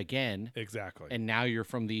inbred again, Exactly. and now you're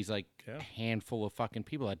from these like Yeah. handful of fucking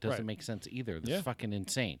people. That doesn't Right. make sense either. That's Yeah. fucking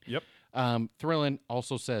insane. Yep. Thrillin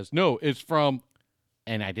also says, no, it's from,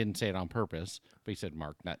 and I didn't say it on purpose, but he said,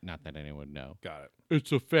 Mark, not that anyone would know. Got it.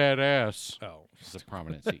 It's a fat ass. Oh. It's a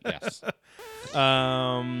prominent seat, yes.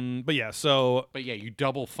 But yeah, so But yeah, you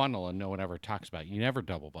double funnel and no one ever talks about it. You never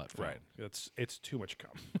double butt funnel. right. It's too much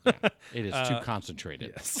cum. Yeah, it is too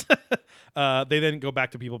concentrated. Yes. They then go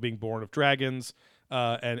back to people being born of dragons.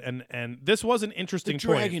 And this was an interesting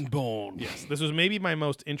point. bone. Yes. This was maybe my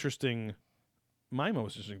most interesting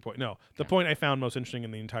point. No, the point I found most interesting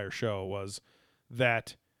in the entire show was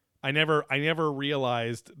that I never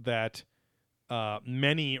realized that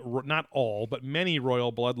many, not all, but many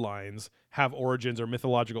royal bloodlines have origins or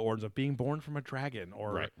mythological origins of being born from a dragon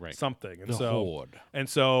or Right. something. And The so horde.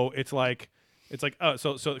 it's like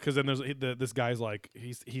so because then there's this guy's like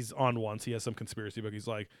he's on once, he has some conspiracy book, he's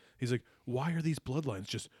like why are these bloodlines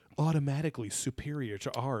just automatically superior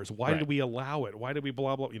to ours? Why did we allow it? Why did we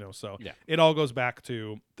blah blah, so Yeah. it all goes back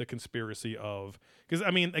to the conspiracy of, because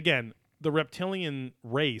I mean, again, the reptilian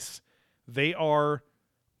race, they are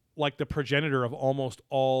like the progenitor of almost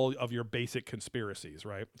all of your basic conspiracies,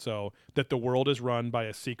 right? So that the world is run by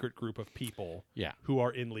a secret group of people Yeah. who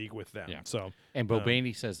are in league with them. Yeah. So And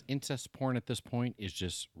Bobaney says incest porn at this point is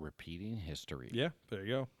just repeating history. yeah, there you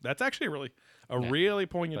go. That's actually really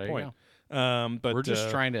poignant There you point. But We're just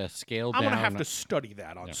trying to scale down. I'm gonna have to study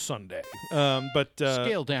that on Sunday. But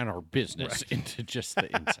scale down our business into just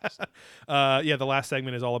the incest. the last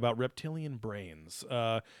segment is all about reptilian brains.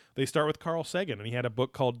 They start with Carl Sagan, and he had a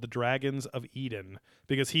book called The Dragons of Eden,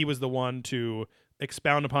 because he was the one to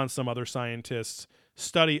expound upon some other scientists'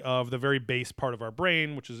 study of the very base part of our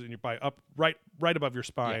brain, which is right above your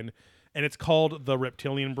spine. And it's called the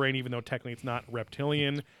reptilian brain, even though technically it's not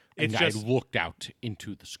reptilian. It's And just I looked out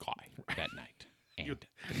into the sky that night. And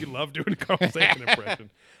you love doing a Carl Sagan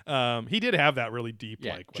impression. He did have that really deep,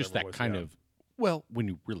 yeah, like just whatever that it was, kind yeah. of, well, when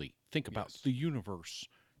you really think about the universe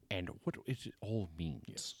and what it all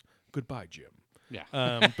means. Goodbye, Jim. Yeah.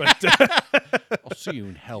 But I'll see you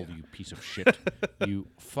in hell, you piece of shit. You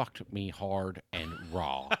fucked me hard and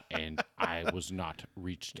raw, and I was not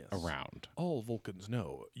reached around. all Vulcans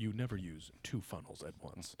know you never use 2 funnels at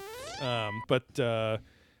once.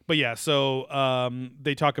 But yeah, so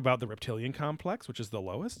they talk about the reptilian complex, which is the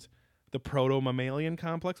lowest, the proto-mammalian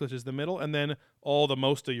complex, which is the middle, and then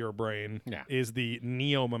most of your brain is the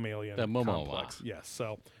neo-mammalian The Momoa. complex. Yes,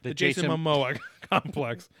 so The the Jason Jason- Momoa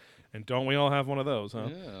complex. And don't we all have one of those, huh?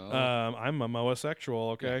 Yeah. I'm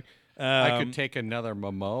Momoa-sexual, okay? I could take another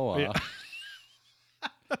Momoa.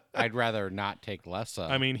 I'd rather not take Lessa.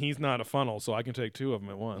 I mean, he's not a funnel, so I can take 2 of them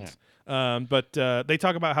at once. But they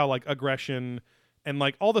talk about how like aggression and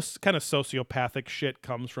like all this kind of sociopathic shit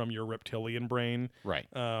comes from your reptilian brain. right.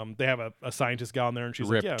 They have a scientist gal in there, and she's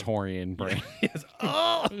like, Riptorian brain. yes.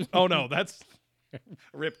 Oh no, that's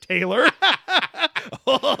Rip Taylor.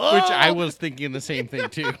 Which I was thinking the same thing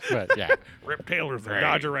too. But yeah. Rip Taylor's the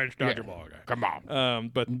Dodger Ranch Dodger Yeah. Ball guy. Come on.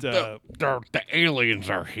 But The aliens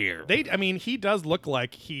are here. he does look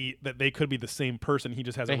like that they could be the same person. He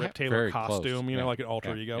just has a Rip Taylor very close. costume, Yeah. like an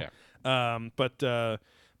alter ego. Yeah.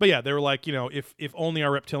 But yeah, they were like, if only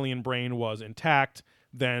our reptilian brain was intact,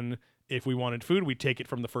 then if we wanted food, we'd take it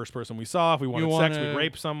from the first person we saw. If we wanted sex, we'd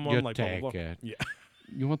rape someone. You Like blah, blah, blah. take it. Yeah.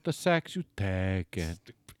 You want the sex? You take it.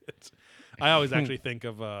 I always actually think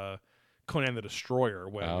of Conan the Destroyer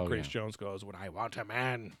when Oh, Grace yeah. Jones goes, "When I want a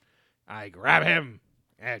man, I grab him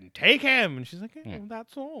and take him," and she's like,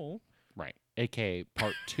 "That's all." Right. AKA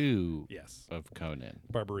part 2 Yes. of Conan.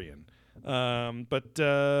 Barbarian.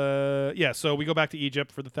 So we go back to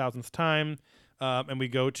Egypt for the 1000th time, and we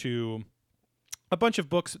go to a bunch of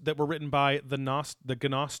books that were written by the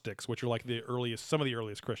Gnostics, which are like some of the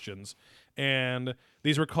earliest Christians, and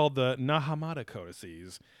these were called the Nag Hammadi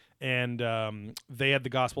Codices, and they had the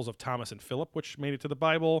Gospels of Thomas and Philip, which made it to the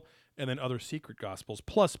Bible, and then other secret Gospels,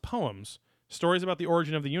 plus poems, stories about the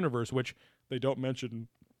origin of the universe, which they don't mention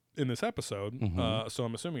in this episode. So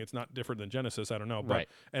I'm assuming it's not different than Genesis. I don't know, but Right.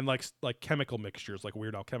 and like chemical mixtures, like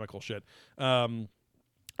Weird Al chemical shit. And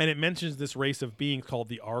it mentions this race of beings called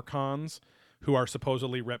the Archons, who are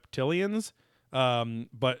supposedly reptilians. And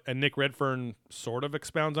Nick Redfern sort of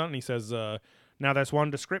expounds on it, and he says, now there's one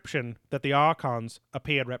description that the Archons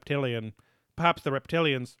appeared reptilian. Perhaps the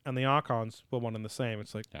reptilians and the Archons were one and the same.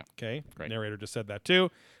 It's like, okay, great. Narrator just said that too.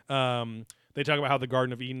 They talk about how the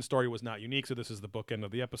Garden of Eden story was not unique, so this is the bookend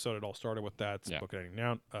of the episode. It all started with that. It's bookending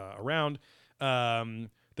now around.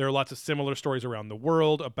 There are lots of similar stories around the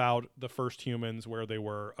world about the first humans where they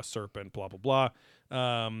were a serpent, blah, blah,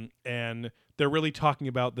 blah. And they're really talking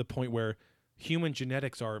about the point where human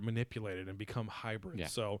genetics are manipulated and become hybrids. Yeah.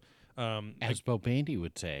 So, as Bo Bandy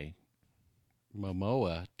would say,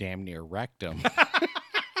 Momoa damn near rectum.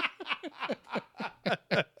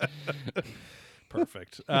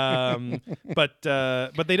 Perfect. But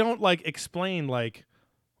they don't like explain like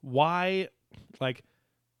why like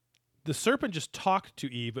the serpent just talked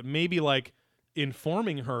to Eve, but maybe like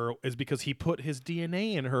informing her is because he put his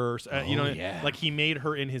DNA in her. Like he made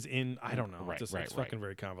her in his I don't know. It's fucking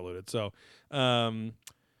very convoluted. So,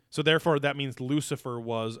 so therefore that means Lucifer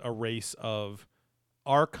was a race of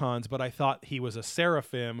Archons, but I thought he was a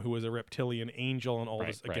seraphim who was a reptilian angel and all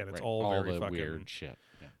this. Again, it's all very fucking weird shit.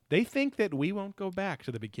 Yeah. They think that we won't go back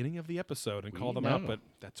to the beginning of the episode and call them out, but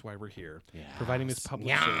that's why we're here, providing this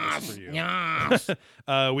public service for you. Yes.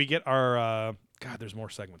 We get our God. There's more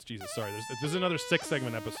segments. Jesus, sorry. There's another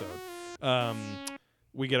 6-segment episode.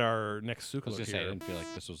 We get our next Sukh alert here. I didn't feel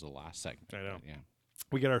like this was the last segment. I know. Yeah.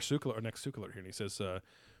 We get our next Sukh alert here, and he says,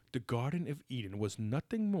 "The Garden of Eden was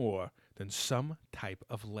nothing more than some type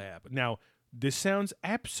of lab." Now, this sounds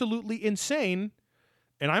absolutely insane.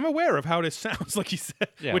 And I'm aware of how this sounds, like he said,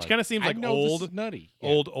 which kind of seems like old, nutty,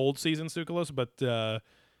 old seasoned Sukalos. But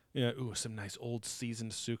some nice old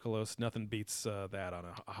seasoned Sukalos. Nothing beats that on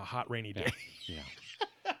a hot rainy day. Yeah.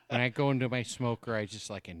 When I go into my smoker, I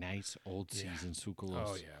just like a nice old seasoned Sukalos.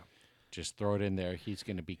 Oh yeah. Just throw it in there. He's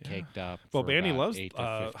going to be caked up. Well, Bandy loves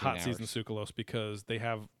hot hours. season Sukalos because they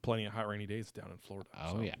have plenty of hot rainy days down in Florida.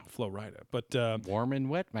 Oh yeah, Florida. But warm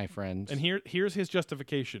and wet, my friends. And here's his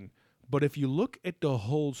justification. But if you look at the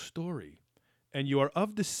whole story and you are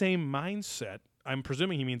of the same mindset, I'm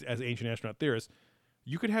presuming he means as ancient astronaut theorists,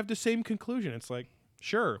 you could have the same conclusion. It's like,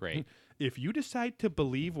 sure. Great. If you decide to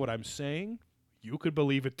believe what I'm saying, you could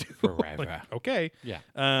believe it too. Forever. Like, okay. Yeah.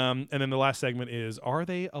 And then the last segment is, are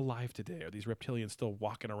they alive today? Are these reptilians still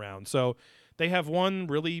walking around? So they have one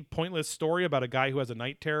really pointless story about a guy who has a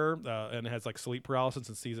night terror and has like sleep paralysis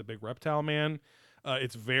and sees a big reptile man.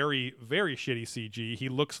 It's very, very shitty CG. He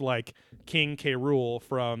looks like King K. Rool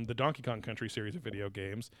from the Donkey Kong Country series of video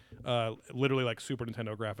games, literally like Super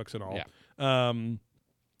Nintendo graphics and all. Yeah.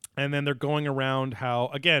 And then they're going around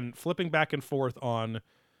how, again, flipping back and forth on,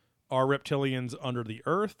 are reptilians under the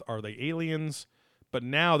earth? Are they aliens? But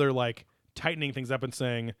now they're like tightening things up and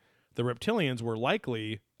saying the reptilians were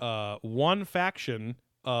likely one faction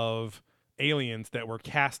of aliens that were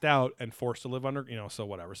cast out and forced to live under, so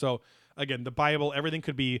whatever. So again, the Bible, everything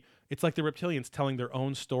could be, it's like the reptilians telling their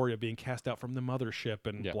own story of being cast out from the mothership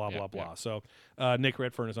and blah, blah, blah. So Nick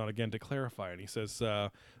Redfern is on again to clarify, and he says, now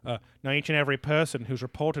each and every person who's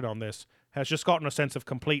reported on this has just gotten a sense of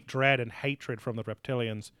complete dread and hatred from the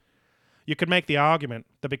reptilians. You could make the argument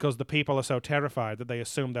that because the people are so terrified that they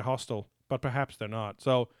assume they're hostile, but perhaps they're not.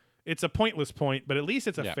 So it's a pointless point, but at least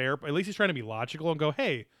it's a fair, at least he's trying to be logical and go,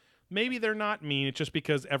 hey, maybe they're not mean. It's just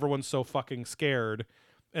because everyone's so fucking scared.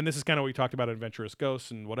 And this is kind of what we talked about in Adventurous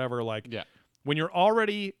Ghosts and whatever. Like, when you're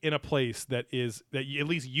already in a place that at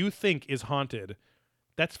least you think is haunted,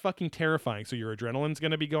 that's fucking terrifying. So your adrenaline's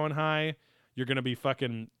going to be going high. You're going to be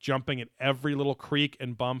fucking jumping at every little creak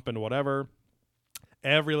and bump and whatever.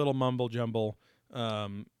 Every little mumble jumble.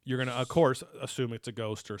 You're going to, of course, assume it's a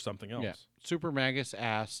ghost or something else. Yeah. Super Magus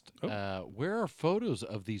asked, where are photos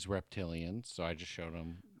of these reptilians? So I just showed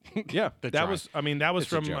him. Yeah, that was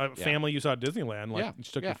from a family you saw at Disneyland. Like, you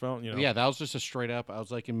took your phone, Yeah, that was just a straight up. I was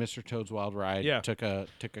like in Mr. Toad's Wild Ride. Yeah, took a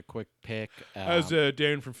quick pic. I was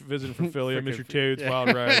Dan from visiting from Philly at Mr. Toad's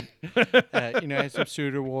Wild Ride. I had some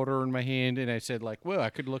soda water in my hand, and I said like, "Well, I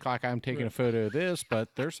could look like I'm taking a photo of this,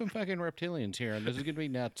 but there's some fucking reptilians here, and this is gonna be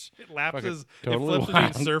nuts." It lapses. Totally it flips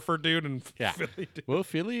between surfer dude and Philly dude. Well,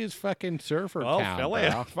 Philly is fucking surfer town. Philly,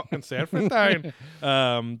 fucking Sanford town.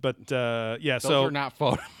 Those are not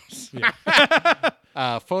photos.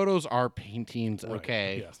 Photos are paintings,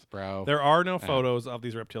 okay, yes. bro. There are no photos of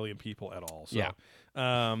these reptilian people at all. So,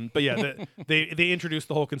 But yeah, they introduce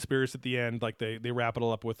the whole conspiracy at the end. Like they wrap it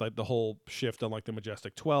all up with like the whole shift on like the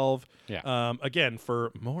Majestic 12. Yeah. Again,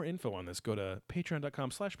 for more info on this, go to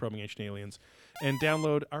patreon.com/probingancientaliens and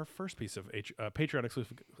download our first piece of Patreon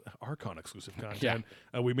exclusive, Archon exclusive content.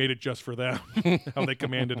 We made it just for them, how they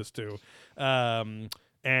commanded us to.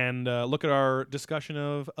 And look at our discussion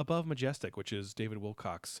of Above Majestic, which is David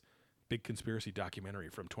Wilcock's big conspiracy documentary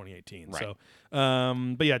from 2018. Right. So,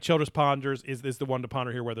 but yeah, Childress ponders is the one to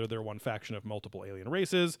ponder here whether they're one faction of multiple alien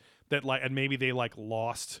races that like, and maybe they like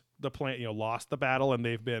lost the lost the battle, and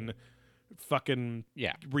they've been fucking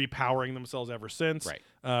repowering themselves ever since. Right.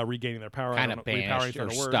 Regaining their power. Kind of banished or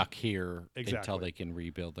stuck here exactly. until they can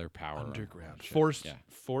rebuild their power underground.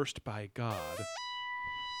 Forced by God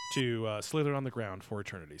to slither on the ground for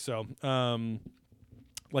eternity. So,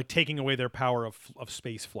 like taking away their power of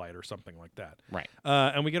space flight or something like that. Right.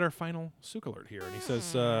 And we get our final Sook alert here, and he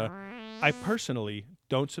says, I personally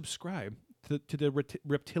don't subscribe to the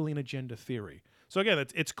reptilian agenda theory. So again,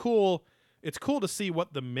 it's cool. It's cool to see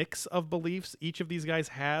what the mix of beliefs each of these guys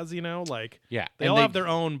has, like they all have their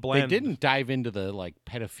own blend. They didn't dive into the like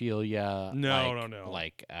pedophilia, no.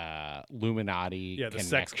 like Illuminati, the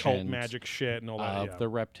sex cult magic shit and all that of the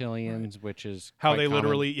reptilians, which is how they common,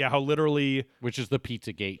 literally, which is the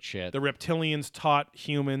Pizzagate shit. The reptilians taught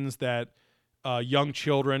humans that young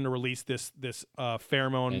children release this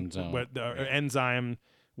pheromone enzyme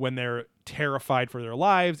when they're terrified for their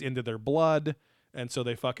lives into their blood. And so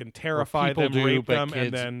they fucking terrify them, rape them,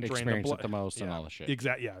 and then drain the blood. It the most and all the shit.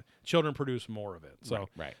 Exactly. Yeah. Children produce more of it. So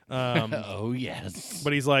right. Oh yes.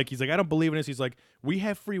 But he's like, I don't believe in this. He's like, we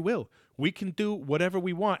have free will. We can do whatever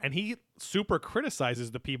we want. And he super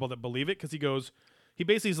criticizes the people that believe it because he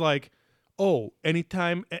basically is like, oh,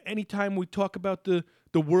 anytime we talk about the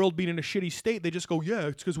world being in a shitty state, they just go, yeah,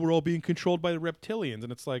 it's because we're all being controlled by the reptilians.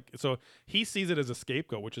 And it's like, so he sees it as a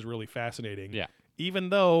scapegoat, which is really fascinating. Yeah. Even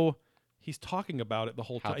though he's talking about it the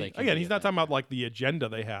whole time. Again, he's not talking about like the agenda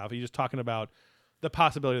they have. He's just talking about the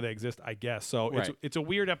possibility they exist, I guess. So it's a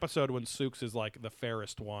weird episode when Sooks is like the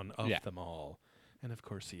fairest one of them all. And of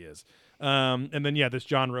course he is. And then, this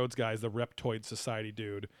John Rhodes guy is the Reptoid Society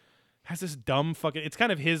dude. Has this dumb fucking... It's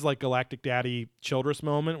kind of his like Galactic Daddy Childress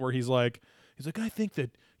moment where he's like, I think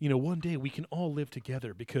that, one day we can all live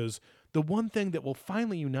together because the one thing that will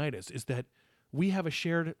finally unite us is that we have a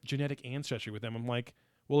shared genetic ancestry with them. I'm like...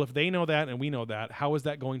 Well, if they know that and we know that, how is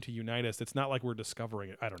that going to unite us? It's not like we're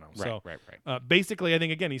discovering it. I don't know. Right. Basically, I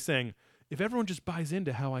think, again, he's saying, if everyone just buys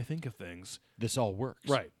into how I think of things... This all works.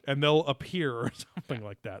 Right. And they'll appear or something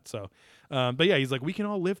like that. So, but yeah, he's like, we can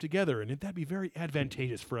all live together, and that'd be very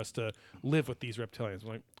advantageous for us to live with these reptilians. I'm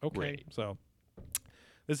like, okay. Right. So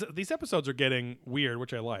these episodes are getting weird,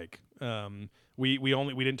 which I like. We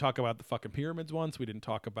didn't talk about the fucking pyramids once. We didn't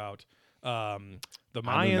talk about... the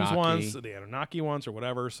Mayans once, the Anunnaki once, or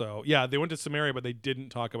whatever. So yeah, they went to Samaria, but they didn't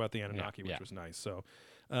talk about the Anunnaki, which was nice. So,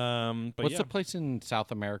 but what's the place in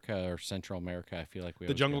South America or Central America? I feel like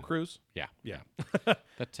the Jungle Cruise. Yeah.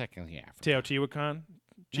 That's technically Africa. Teotihuacan,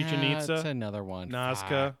 Chichen Itza. That's another one.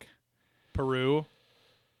 Nazca, Peru.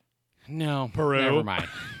 No, Peru. Never mind.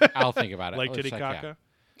 I'll think about it. Lake Titicaca.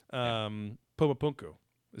 Pumapunku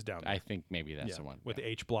is down there. I think maybe that's the one with the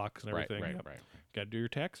H blocks and everything. Right. Got to do your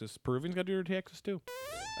taxes. Peruvians got to do their taxes too.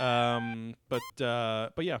 But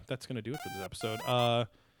yeah, that's gonna do it for this episode.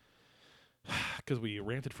 Because we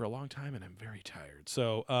ranted for a long time and I'm very tired.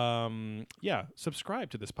 So subscribe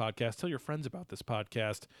to this podcast. Tell your friends about this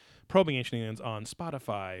podcast. Probing Ancient Aliens on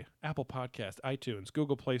Spotify, Apple Podcast, iTunes,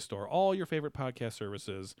 Google Play Store, all your favorite podcast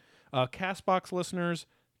services. Castbox listeners,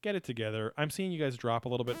 get it together. I'm seeing you guys drop a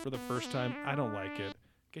little bit for the first time. I don't like it.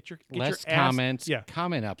 Get your comments. Yeah,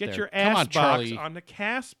 comment up there. Get your ass box on the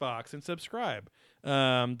Cast box and subscribe.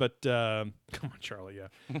 Come on, Charlie. Yeah.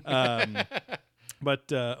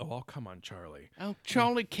 Come on, Charlie. Oh,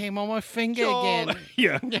 Charlie came on my finger Charlie. again.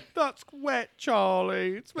 Yeah, that's wet,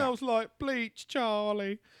 Charlie. It smells like bleach,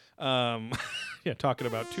 Charlie. Talking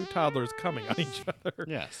about two toddlers coming on each other.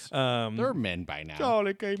 Yes. They're men by now.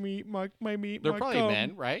 Charlie gave me my They're probably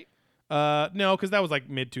men, right? No, because that was like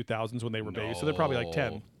mid-2000s when they were babies, so they're probably like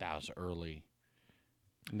 10. That was early.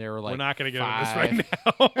 And they were like, we're not going to get into this right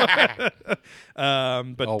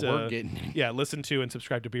now. But we're getting yeah, listen to and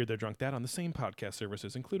subscribe to Beard They're Drunk That on the same podcast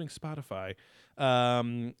services, including Spotify.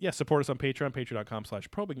 Support us on Patreon,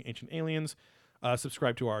 patreon.com/probing ancient aliens.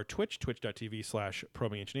 Subscribe to our Twitch,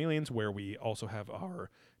 twitch.tv/probing ancient aliens, where we also have our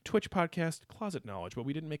Twitch podcast, Closet Knowledge, but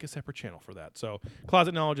we didn't make a separate channel for that. So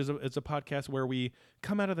Closet Knowledge is a podcast where we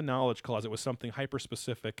come out of the knowledge closet with something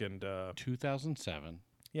hyper-specific and... 2007.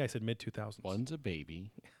 Yeah, I said mid-2000s. One's a baby.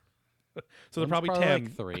 So they're probably 10.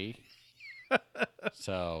 Like 3.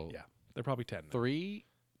 So yeah, they're probably 10. 3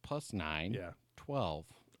 plus 9. Yeah. 12.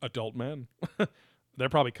 Adult men. They're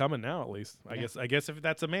probably coming now, at least. I guess if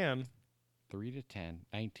that's a man. 3 to 10.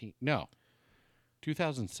 19. No.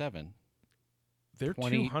 2007. They're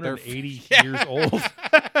 20, 280 years old.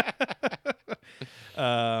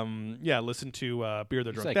 Listen to Beer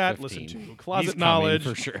the Drunk like That. 15. Listen to Closet He's Knowledge,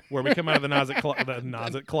 for sure. where we come out of the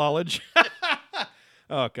Nozzit College.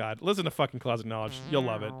 Oh, God. Listen to fucking Closet Knowledge. You'll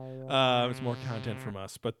love it. It's more content from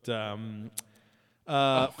us. But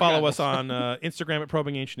follow us on Instagram at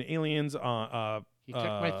Probing Ancient Aliens. He took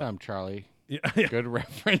my thumb, Charlie. Yeah. Good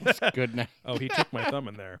reference. Good night. Oh, he took my thumb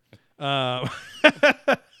in there.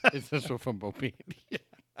 Is this one from Bobby?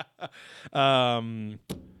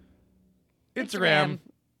 Instagram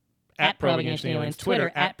at Probing Ancient Aliens,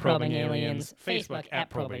 Twitter at Probing Aliens, Facebook at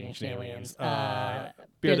Probing Ancient Aliens,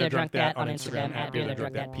 Beer That Drunk That on Instagram at Beer That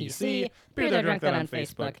Drunk That PC, Beer That Drunk That on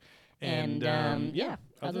Facebook, and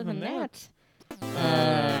other than that,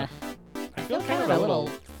 I feel kind of a little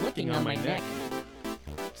flicking on my neck.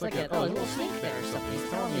 It's like a little snake there or something. He's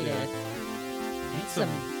telling me to eat some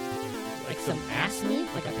ass meat,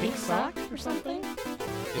 like a pink sock or something.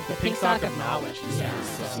 It's the pink sock of knowledge, he says.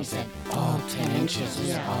 So. She said, all 10 inches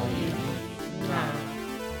is all you need.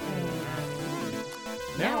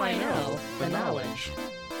 Now I know the knowledge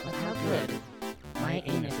of how good my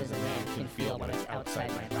anus as a man can feel when it's outside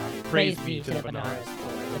my body. Praise be to the Benares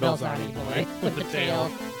boy, the Belzani boy, with the tail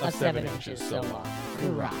of 7 inches so long.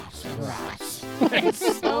 Gross.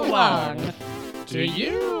 It's so long. To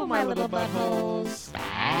you, my little buttholes.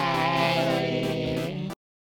 Bye.